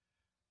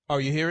 Are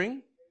you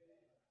hearing?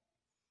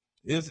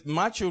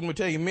 My children will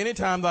tell you many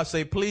times I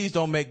say, please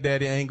don't make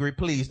daddy angry.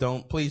 Please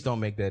don't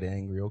make daddy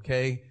angry.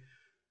 Okay.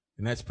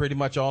 And that's pretty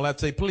much all I'd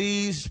say.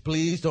 Please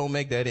don't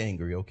make daddy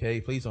angry.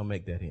 Okay. Please don't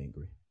make daddy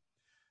angry.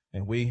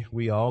 And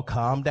we all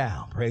calm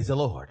down. Praise the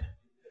Lord.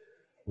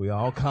 We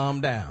all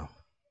calm down.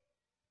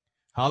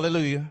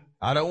 Hallelujah.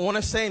 I don't want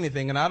to say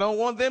anything and I don't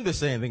want them to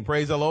say anything.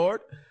 Praise the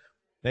Lord.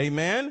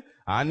 Amen.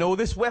 I know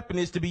this weapon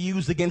is to be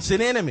used against an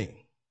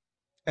enemy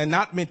and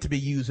not meant to be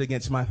used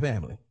against my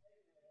family.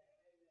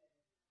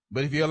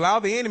 But if you allow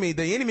the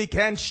enemy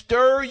can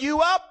stir you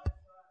up.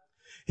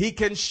 He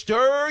can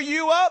stir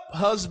you up,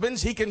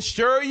 husbands. He can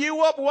stir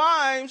you up,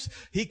 wives.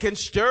 He can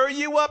stir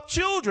you up,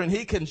 children.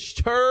 He can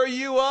stir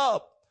you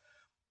up.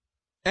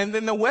 And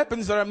then the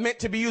weapons that are meant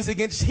to be used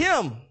against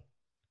him,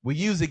 we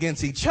use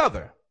against each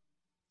other.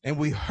 And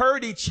we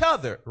hurt each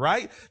other,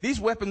 right? These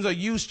weapons are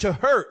used to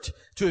hurt,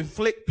 to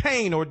inflict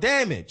pain or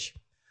damage.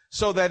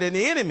 So that an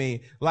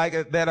enemy,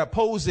 like that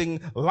opposing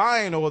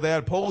lion or that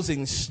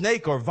opposing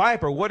snake or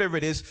viper, whatever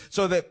it is,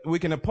 so that we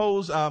can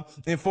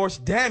enforce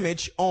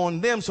damage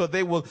on them so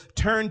they will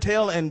turn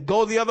tail and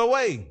go the other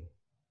way.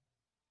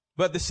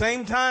 But at the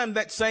same time,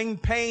 that same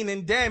pain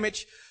and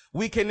damage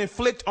we can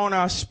inflict on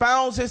our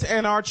spouses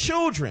and our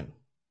children.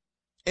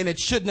 And it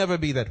should never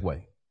be that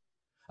way.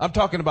 I'm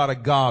talking about a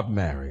God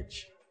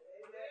marriage.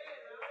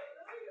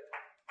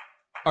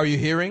 Are you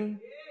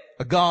hearing?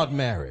 A God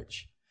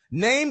marriage.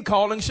 Name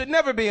calling should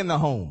never be in the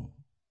home.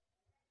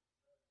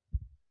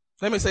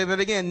 Let me say that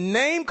again.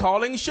 Name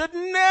calling should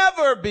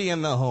never be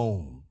in the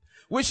home.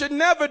 We should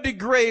never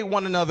degrade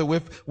one another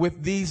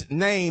with these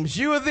names.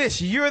 You're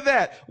this, you're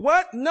that.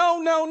 What?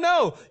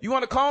 No. You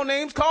want to call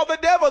names? Call the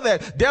devil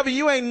that. Devil,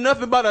 you ain't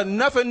nothing but a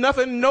nothing,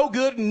 no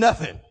good,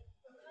 nothing.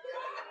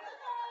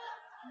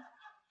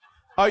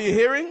 Are you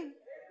hearing?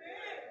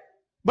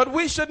 But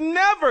we should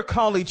never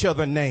call each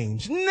other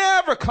names.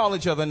 Never call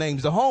each other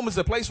names. The home is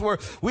a place where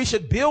we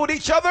should build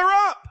each other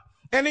up.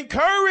 and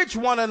encourage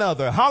one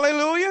another.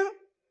 Hallelujah.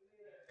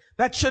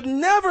 That should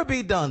never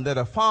be done, that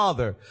a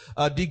father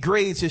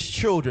degrades his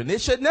children.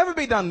 It should never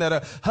be done that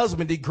a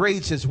husband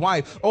degrades his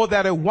wife, or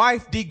that a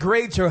wife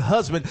degrades her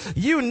husband.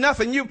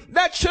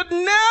 That should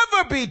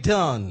never be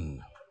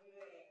done.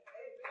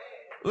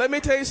 Let me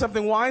tell you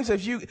something, wives.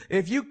 If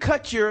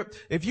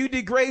you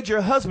degrade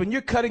your husband,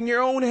 you're cutting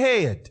your own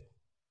head.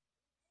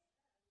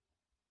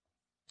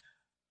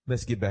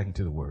 Let's get back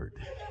into the word.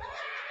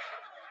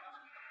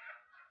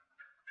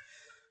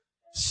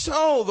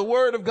 So the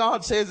word of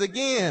God says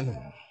again,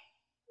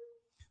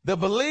 the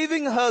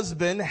believing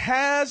husband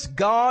has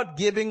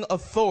God-given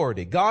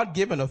authority,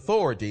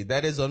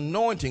 that is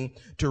anointing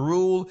to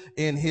rule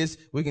in his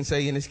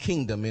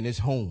kingdom, in his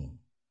home.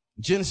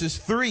 Genesis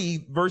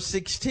 3 verse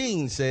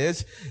 16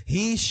 says,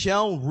 he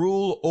shall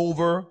rule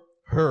over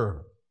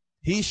her.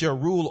 He shall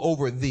rule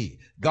over thee.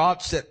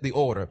 God set the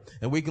order.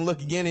 And we can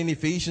look again in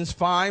Ephesians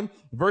 5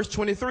 verse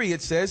 23.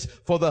 It says,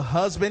 for the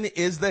husband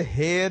is the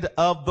head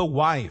of the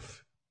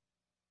wife.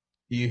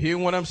 You hear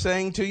what I'm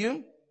saying to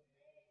you?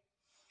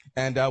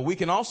 And we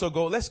can also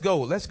let's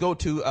go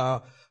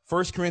to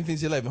 1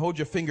 Corinthians 11. Hold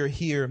your finger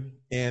here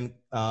in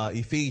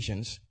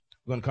Ephesians.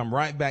 We're going to come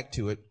right back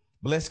to it.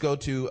 But let's go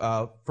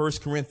to 1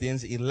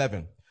 Corinthians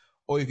 11.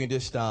 Or you can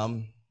just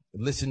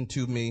listen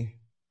to me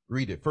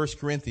read it. 1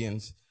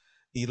 Corinthians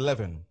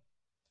 11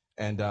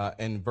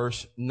 and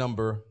verse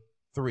number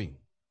 3.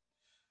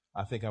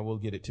 I think I will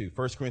get it too.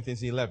 1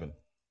 Corinthians 11.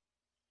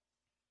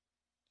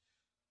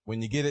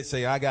 When you get it,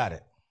 say, I got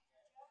it.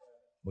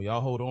 Well,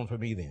 y'all hold on for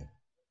me then.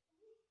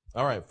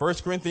 All right, 1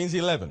 Corinthians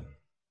 11.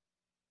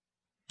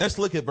 Let's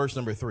look at verse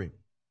number 3.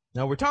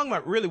 Now, we're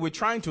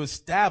trying to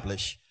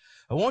establish,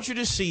 I want you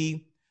to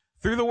see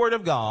through the word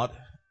of God,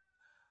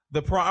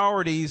 the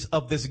priorities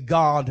of this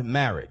God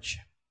marriage,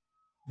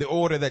 the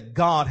order that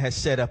God has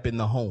set up in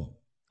the home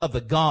of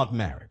the God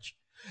marriage.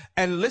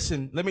 And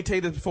listen, let me tell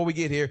you this before we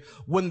get here.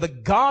 When the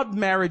God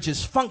marriage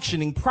is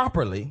functioning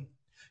properly,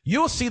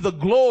 you'll see the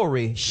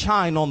glory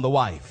shine on the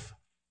wife.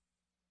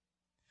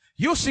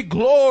 You'll see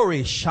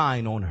glory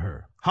shine on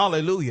her.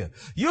 Hallelujah.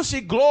 You'll see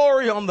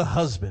glory on the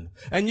husband,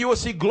 and you will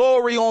see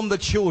glory on the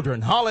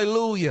children.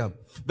 Hallelujah.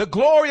 The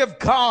glory of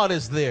God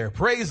is there.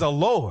 Praise the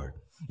Lord.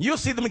 You'll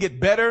see them get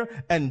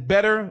better and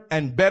better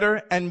and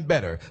better and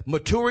better,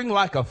 maturing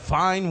like a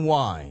fine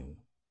wine.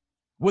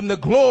 When the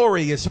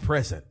glory is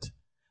present,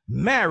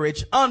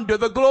 marriage under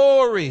the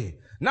glory,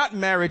 not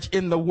marriage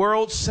in the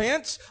world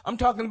sense. I'm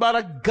talking about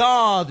a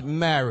God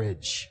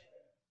marriage.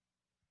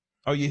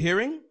 Are you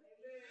hearing?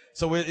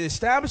 So we're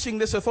establishing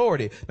this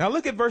authority. Now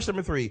look at verse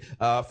number 3.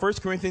 1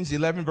 Corinthians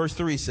 11 verse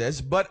 3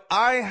 says, but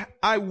I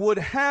would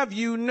have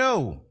you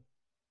know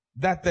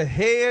that the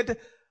head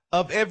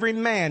of every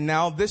man.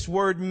 Now this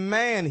word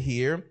man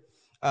here,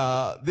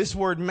 this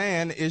word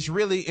man is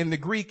really in the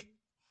Greek,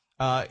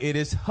 it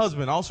is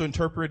husband, also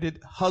interpreted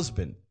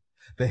husband.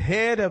 The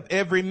head of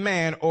every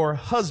man or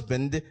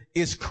husband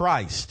is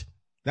Christ.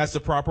 That's the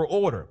proper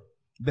order.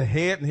 The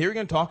head, and here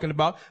we're talking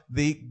about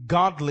the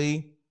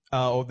godly,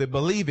 or the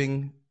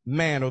believing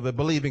man or the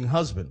believing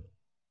husband.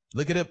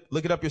 Look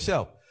it up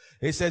yourself.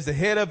 It says the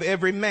head of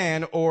every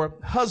man or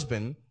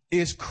husband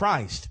is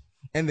Christ.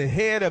 And the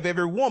head of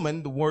every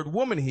woman, the word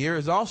woman here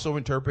is also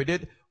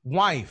interpreted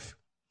wife.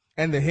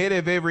 And the head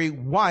of every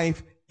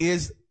wife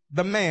is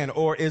the man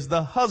or is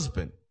the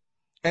husband.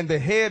 And the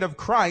head of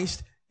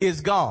Christ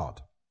is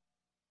God.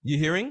 You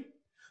hearing?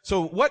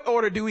 So what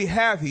order do we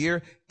have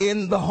here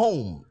in the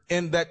home,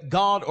 in that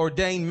God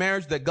ordained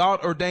marriage, that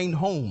God ordained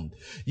home?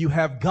 You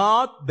have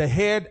God, the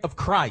head of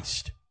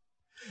Christ,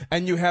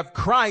 and you have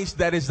Christ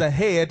that is the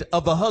head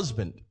of the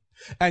husband,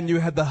 and you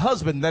have the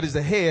husband that is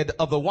the head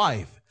of the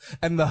wife,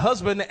 and the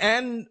husband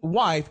and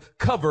wife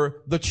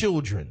cover the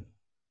children.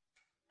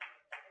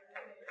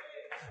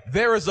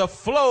 There is a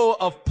flow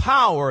of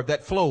power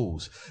that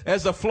flows.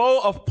 There's a flow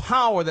of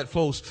power that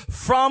flows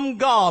from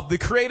God, the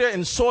creator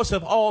and source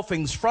of all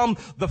things, from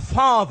the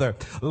Father.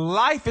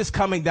 Life is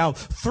coming down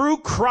through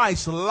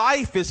Christ.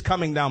 Life is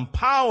coming down.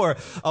 Power,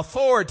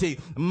 authority,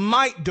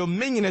 might,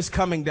 dominion is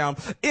coming down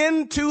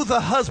into the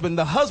husband.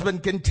 The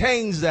husband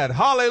contains that.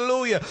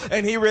 Hallelujah.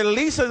 And he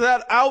releases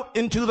that out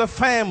into the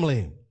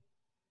family.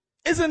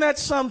 Isn't that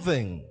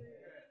something?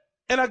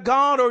 In a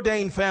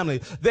God-ordained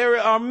family, there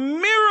are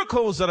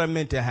miracles that are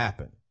meant to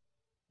happen.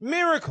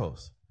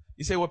 Miracles.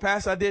 You say, well,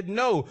 Pastor, I didn't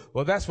know.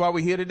 Well, that's why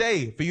we're here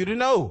today, for you to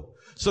know,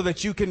 so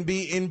that you can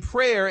be in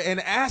prayer and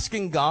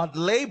asking God,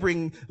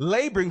 laboring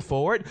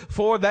for it,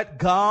 for that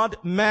God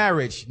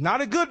marriage.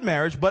 Not a good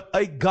marriage, but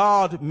a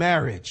God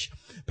marriage.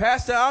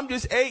 Pastor, I'm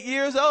just 8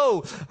 years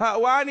old.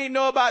 Why I need to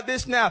know about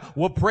this now?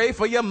 Well, pray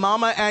for your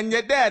mama and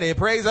your daddy.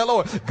 Praise the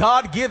Lord.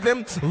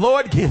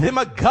 Lord, give him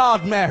a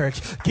God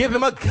marriage. Give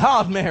him a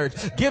God marriage.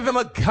 Give him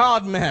a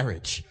God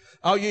marriage.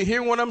 Are you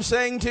hearing what I'm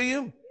saying to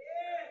you?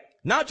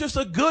 Not just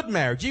a good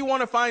marriage. You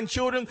want to find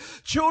children.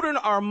 Children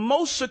are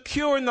most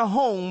secure in the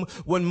home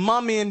when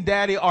mommy and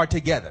daddy are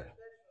together.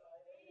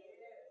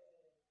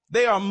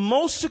 They are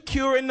most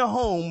secure in the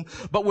home,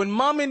 but when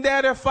mom and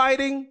dad are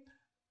fighting,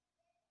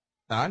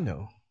 I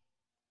know.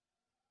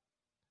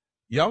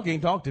 Y'all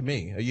can't talk to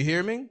me. Are you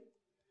hearing me?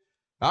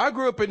 I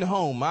grew up in the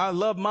home. I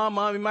love my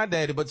mom and my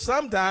daddy, but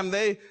sometimes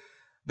they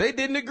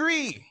didn't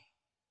agree.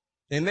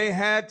 And they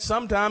had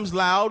sometimes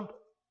loud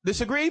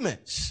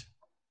disagreements.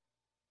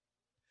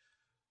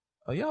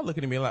 Oh, y'all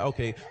looking at me like,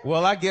 okay,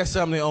 well, I guess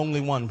I'm the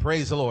only one.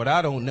 Praise the Lord.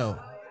 I don't know.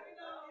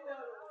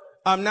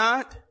 I'm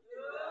not?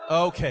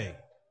 Okay.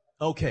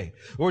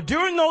 Well,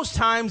 during those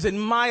times in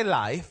my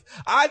life,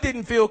 I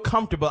didn't feel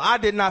comfortable. I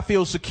did not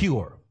feel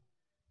secure.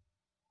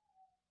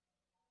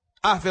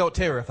 I felt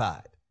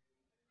terrified.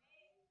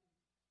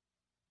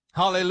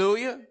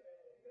 Hallelujah.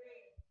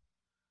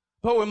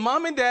 But when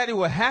mom and daddy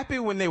were happy,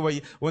 when they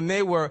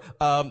were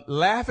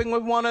laughing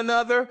with one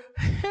another,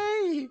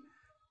 hey,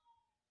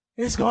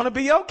 it's going to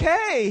be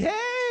okay.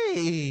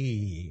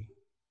 Hey.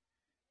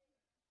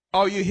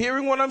 Are you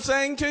hearing what I'm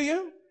saying to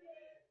you?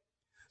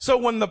 So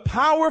when the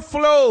power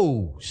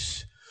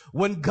flows,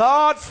 when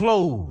God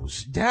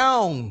flows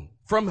down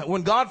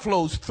when God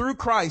flows through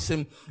Christ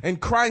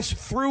and Christ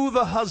through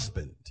the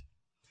husband,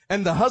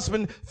 and the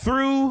husband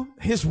through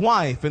his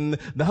wife, and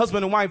the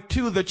husband and wife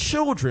to the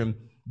children,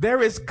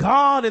 there is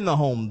God in the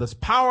home. The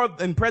power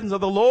and presence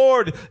of the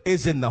Lord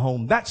is in the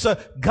home. That's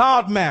a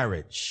God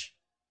marriage.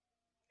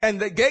 And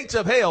the gates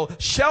of hell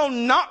shall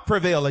not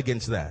prevail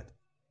against that.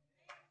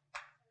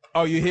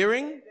 Are you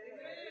hearing?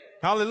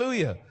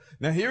 Hallelujah.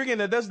 Now, here again,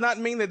 that does not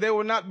mean that there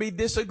will not be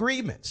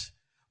disagreements,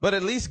 but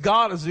at least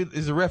God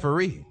is a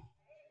referee.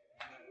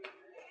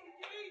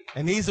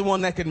 And he's the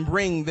one that can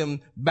bring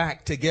them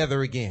back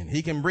together again.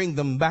 He can bring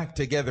them back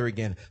together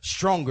again,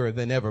 stronger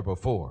than ever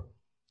before.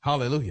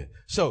 Hallelujah.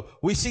 So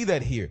we see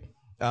that here,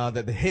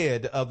 that the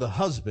head of the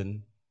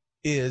husband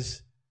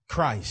is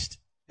Christ,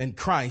 and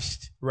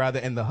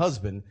the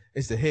husband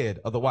is the head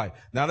of the wife.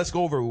 Now let's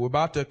go over. We're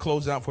about to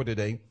close out for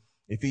today.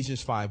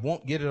 Ephesians 5.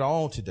 Won't get it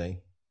all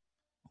today,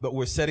 but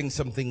we're setting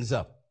some things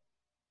up.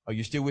 Are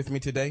you still with me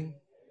today?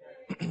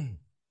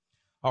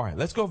 All right,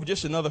 let's go for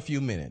just another few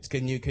minutes.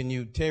 Can you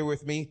tarry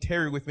with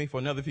me for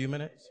another few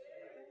minutes?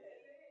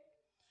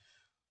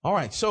 All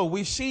right, so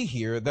we see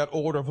here that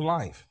order of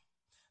life.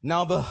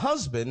 Now the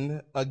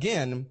husband,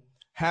 again,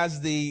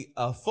 has the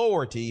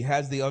authority,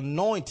 has the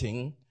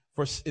anointing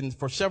for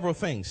several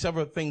things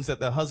that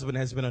the husband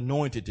has been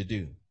anointed to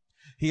do.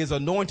 He is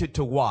anointed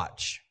to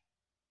watch.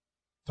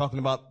 Talking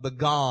about the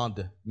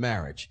God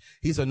marriage.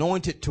 He's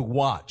anointed to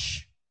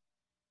watch.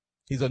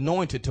 He's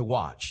anointed to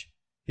watch.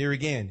 Here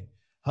again,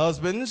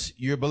 husbands,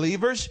 you're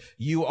believers,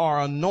 you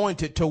are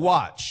anointed to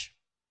watch.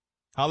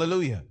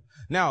 Hallelujah.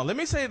 Now, let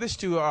me say this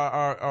to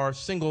our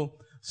single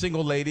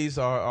ladies,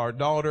 our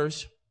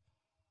daughters.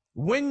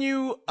 When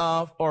you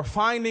are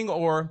finding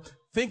or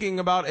thinking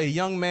about a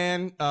young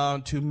man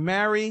to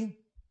marry,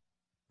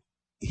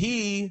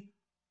 he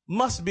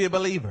must be a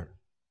believer.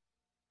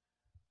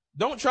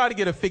 Don't try to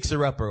get a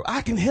fixer-upper.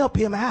 I can help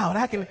him out.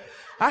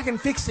 I can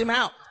fix him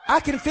out. I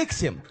can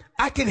fix him.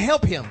 I can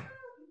help him.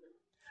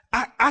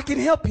 I can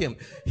help him.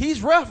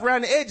 He's rough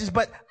around the edges,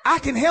 but I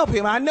can help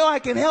him. I know I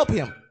can help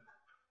him.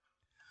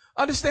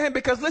 Understand?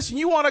 Because listen,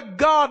 you want a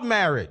God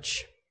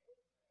marriage.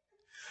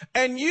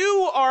 And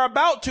you are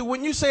about to,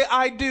 when you say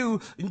I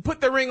do, and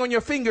put the ring on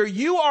your finger,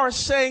 you are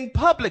saying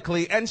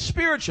publicly and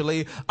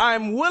spiritually,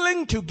 I'm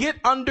willing to get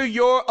under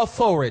your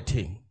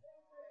authority.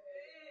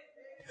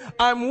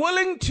 I'm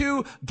willing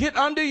to get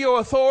under your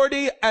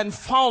authority and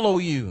follow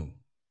you.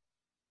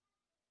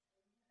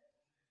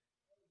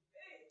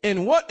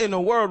 And what in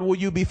the world will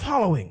you be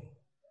following?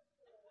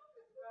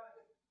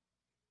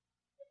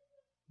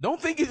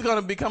 Don't think he's going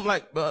to become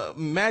like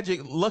magic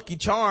Lucky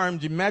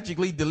Charms,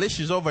 magically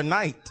delicious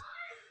overnight.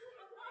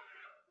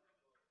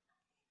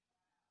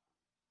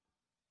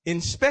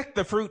 Inspect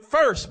the fruit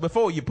first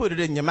before you put it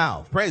in your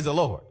mouth. Praise the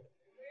Lord.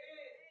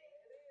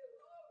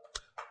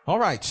 All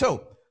right,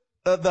 so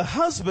the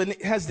husband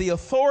has the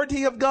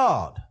authority of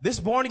God. This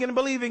born again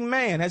believing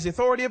man has the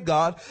authority of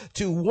God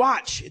to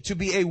watch, to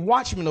be a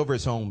watchman over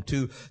his home,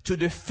 to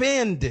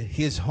defend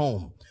his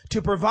home,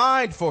 to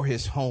provide for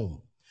his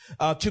home,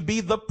 to be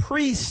the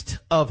priest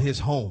of his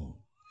home.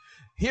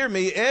 Hear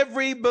me,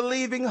 every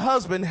believing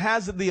husband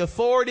has the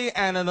authority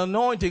and an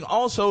anointing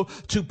also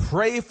to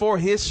pray for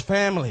his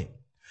family.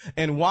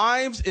 And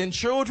wives and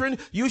children,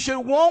 you should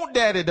want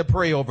daddy to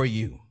pray over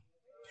you.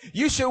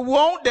 You should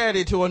want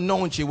daddy to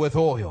anoint you with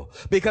oil,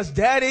 because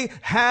daddy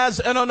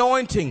has an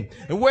anointing.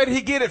 And where did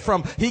he get it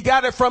from? He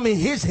got it from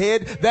his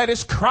head, that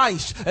is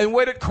Christ. And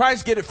where did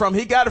Christ get it from?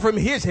 He got it from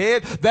his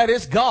head, that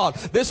is God.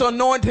 This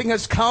anointing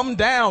has come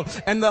down,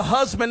 and the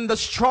husband, the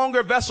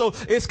stronger vessel,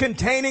 is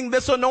containing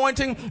this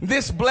anointing,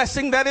 this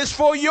blessing that is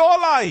for your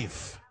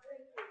life.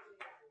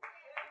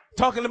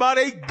 Talking about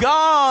a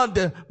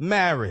God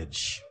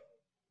marriage.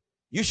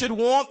 You should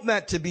want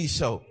that to be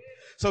so.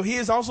 So he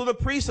is also the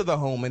priest of the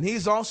home, and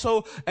he's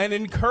also an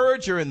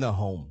encourager in the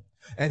home.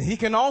 And he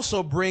can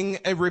also bring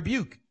a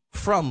rebuke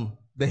from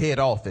the head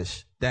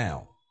office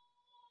down.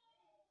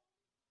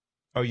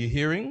 Are you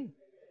hearing?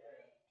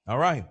 All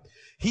right.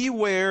 He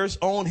wears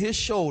on his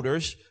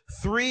shoulders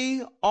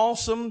 3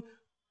 awesome,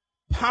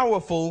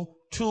 powerful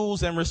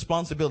tools and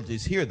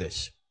responsibilities. Hear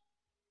this.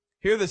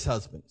 Hear this,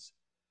 husbands.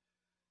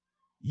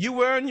 You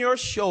wear on your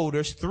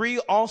shoulders 3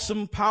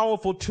 awesome,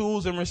 powerful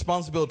tools and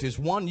responsibilities.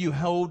 1, you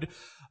hold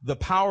the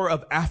power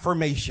of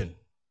affirmation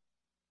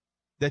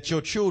that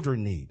your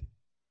children need,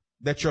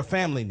 that your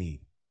family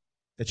need,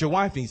 that your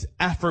wife needs.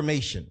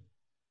 Affirmation,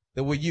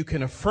 that where you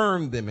can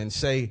affirm them and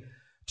say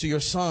to your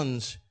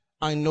sons,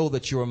 I know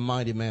that you're a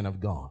mighty man of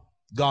God.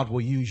 God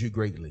will use you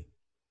greatly.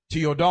 To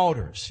your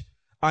daughters,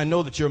 I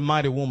know that you're a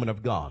mighty woman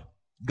of God.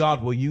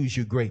 God will use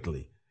you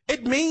greatly.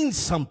 It means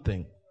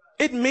something.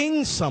 It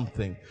means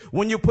something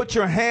when you put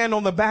your hand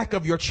on the back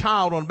of your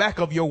child, on the back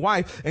of your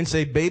wife, and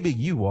say, baby,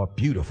 you are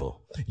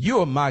beautiful.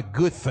 You're my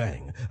good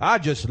thing. I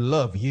just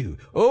love you.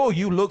 Oh,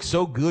 you look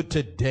so good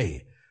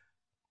today.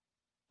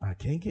 I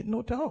can't get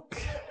no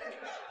talk.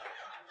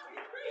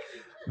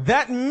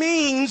 That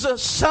means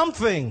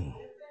something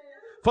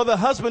for the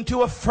husband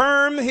to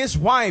affirm his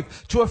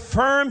wife, to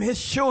affirm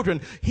his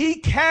children.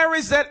 He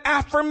carries that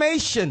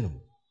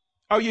affirmation.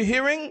 Are you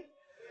hearing?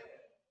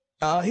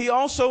 He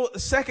also,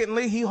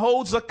 secondly, he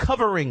holds a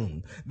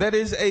covering that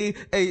is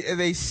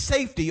a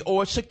safety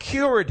or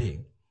security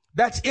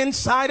that's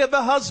inside of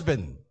the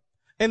husband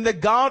and the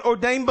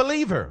God-ordained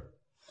believer.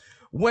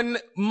 When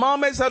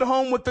mama is at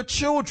home with the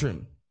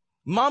children,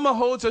 mama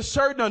holds a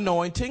certain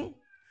anointing.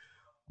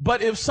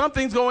 But if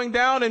something's going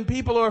down and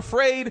people are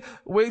afraid,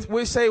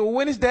 we say, well,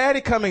 when is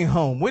daddy coming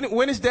home?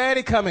 When is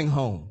daddy coming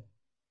home?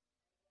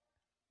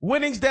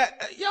 When is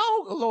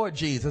Lord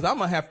Jesus, I'm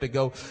going to have to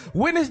go.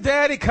 When is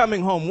daddy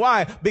coming home?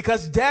 Why?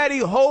 Because daddy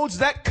holds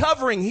that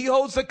covering. He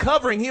holds the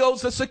covering. He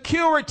holds the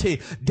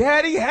security.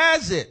 Daddy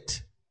has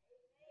it.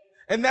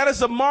 And that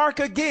is a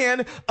mark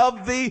again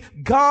of the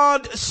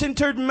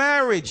God-centered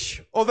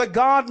marriage or the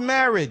God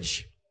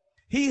marriage.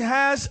 He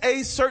has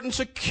a certain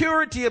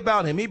security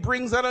about him. He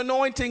brings that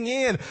anointing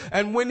in.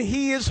 And when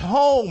he is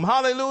home,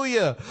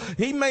 hallelujah,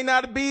 he may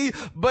not be,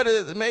 but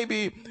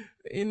maybe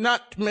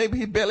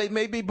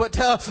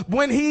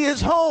when he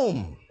is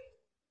home,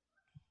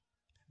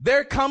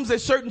 there comes a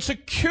certain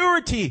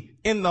security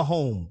in the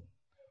home.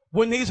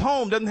 When he's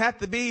home, doesn't have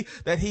to be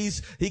that he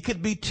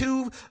could be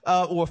 2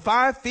 or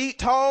 5 feet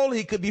tall.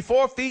 He could be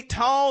 4 feet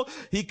tall.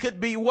 He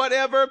could be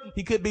whatever.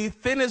 He could be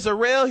thin as a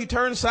rail. He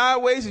turns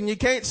sideways and you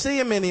can't see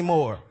him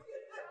anymore.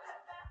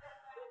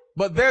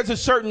 But there's a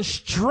certain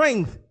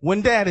strength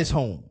when dad is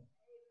home.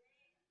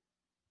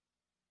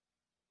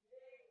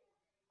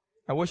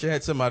 I wish I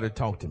had somebody to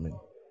talk to me.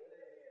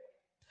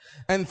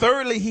 And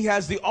thirdly, he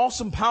has the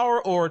awesome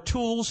power or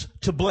tools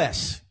to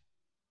bless.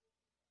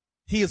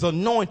 He is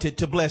anointed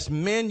to bless.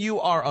 Men,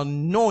 you are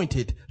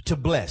anointed to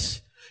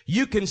bless.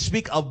 You can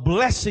speak a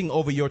blessing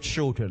over your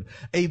children,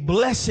 a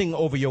blessing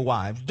over your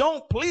wives.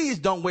 Please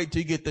don't wait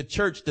till you get to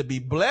church to be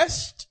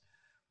blessed.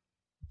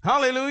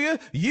 Hallelujah.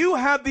 You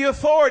have the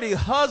authority.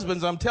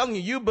 Husbands, I'm telling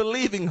you, you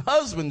believing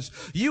husbands,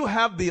 you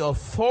have the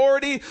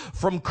authority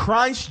from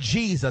Christ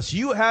Jesus.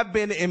 You have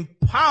been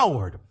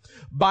empowered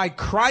by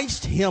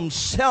Christ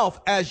himself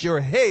as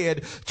your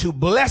head to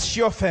bless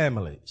your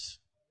families.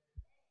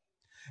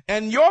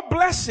 And your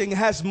blessing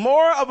has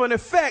more of an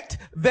effect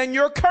than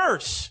your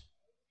curse.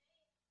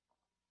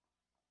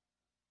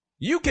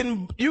 You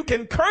can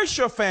curse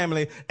your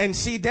family and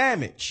see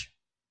damage.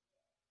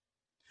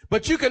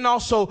 But you can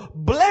also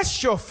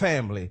bless your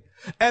family.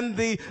 And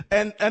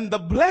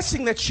the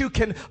blessing that you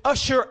can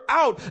usher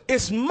out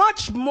is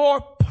much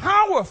more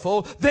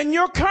powerful than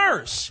your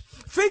curse.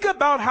 Think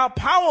about how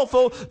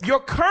powerful your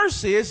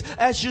curse is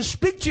as you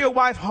speak to your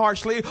wife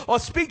harshly or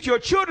speak to your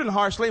children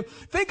harshly.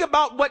 Think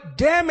about what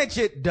damage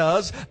it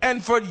does.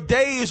 And for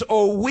days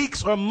or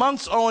weeks or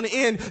months on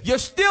end, you're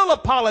still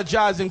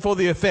apologizing for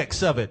the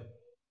effects of it.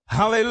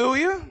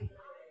 Hallelujah.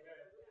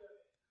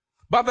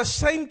 By the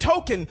same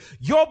token,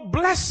 your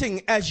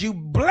blessing as you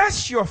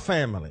bless your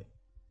family,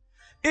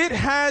 it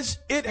has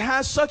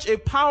such a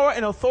power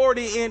and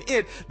authority in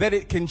it that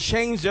it can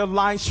change their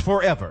lives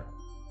forever.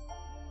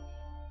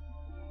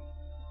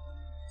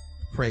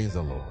 Praise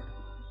the Lord.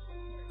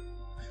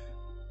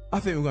 I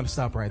think we're going to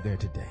stop right there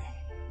today.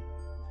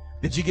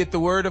 Did you get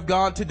the word of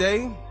God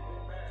today?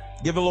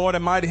 Give the Lord a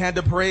mighty hand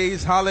of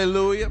praise.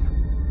 Hallelujah.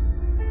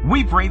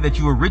 We pray that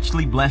you are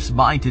richly blessed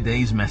by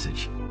today's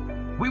message.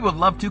 We would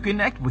love to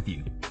connect with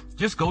you.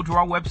 Just go to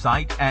our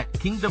website at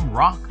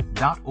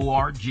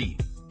kingdomrock.org.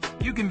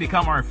 You can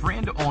become our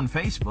friend on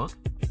Facebook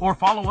or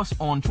follow us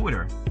on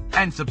Twitter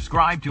and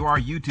subscribe to our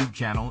YouTube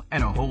channel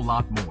and a whole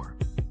lot more.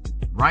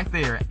 Right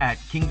there at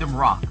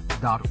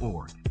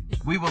kingdomrock.org.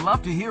 We would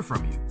love to hear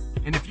from you.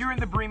 And if you're in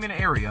the Bremen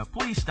area,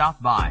 please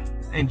stop by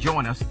and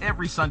join us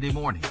every Sunday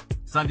morning.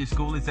 Sunday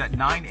school is at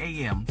 9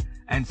 a.m.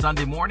 and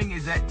Sunday morning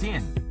is at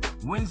 10.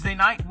 Wednesday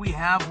night, we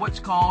have what's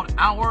called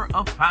Hour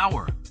of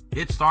Power.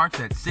 It starts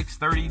at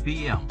 6:30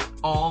 p.m.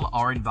 All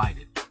are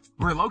invited.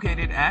 We're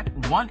located at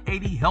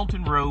 180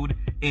 Helton Road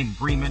in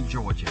Bremen,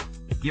 Georgia.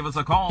 Give us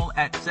a call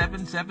at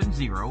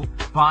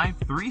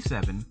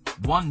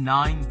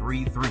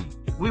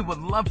 770-537-1933. We would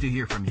love to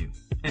hear from you.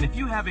 And if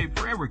you have a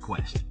prayer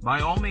request,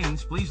 by all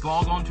means, please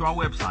log on to our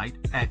website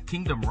at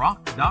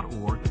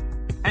kingdomrock.org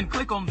and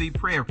click on the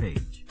prayer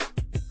page.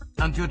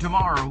 Until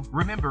tomorrow,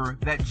 remember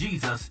that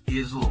Jesus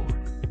is Lord.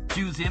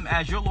 Choose him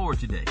as your Lord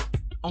today.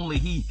 Only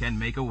he can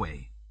make a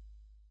way.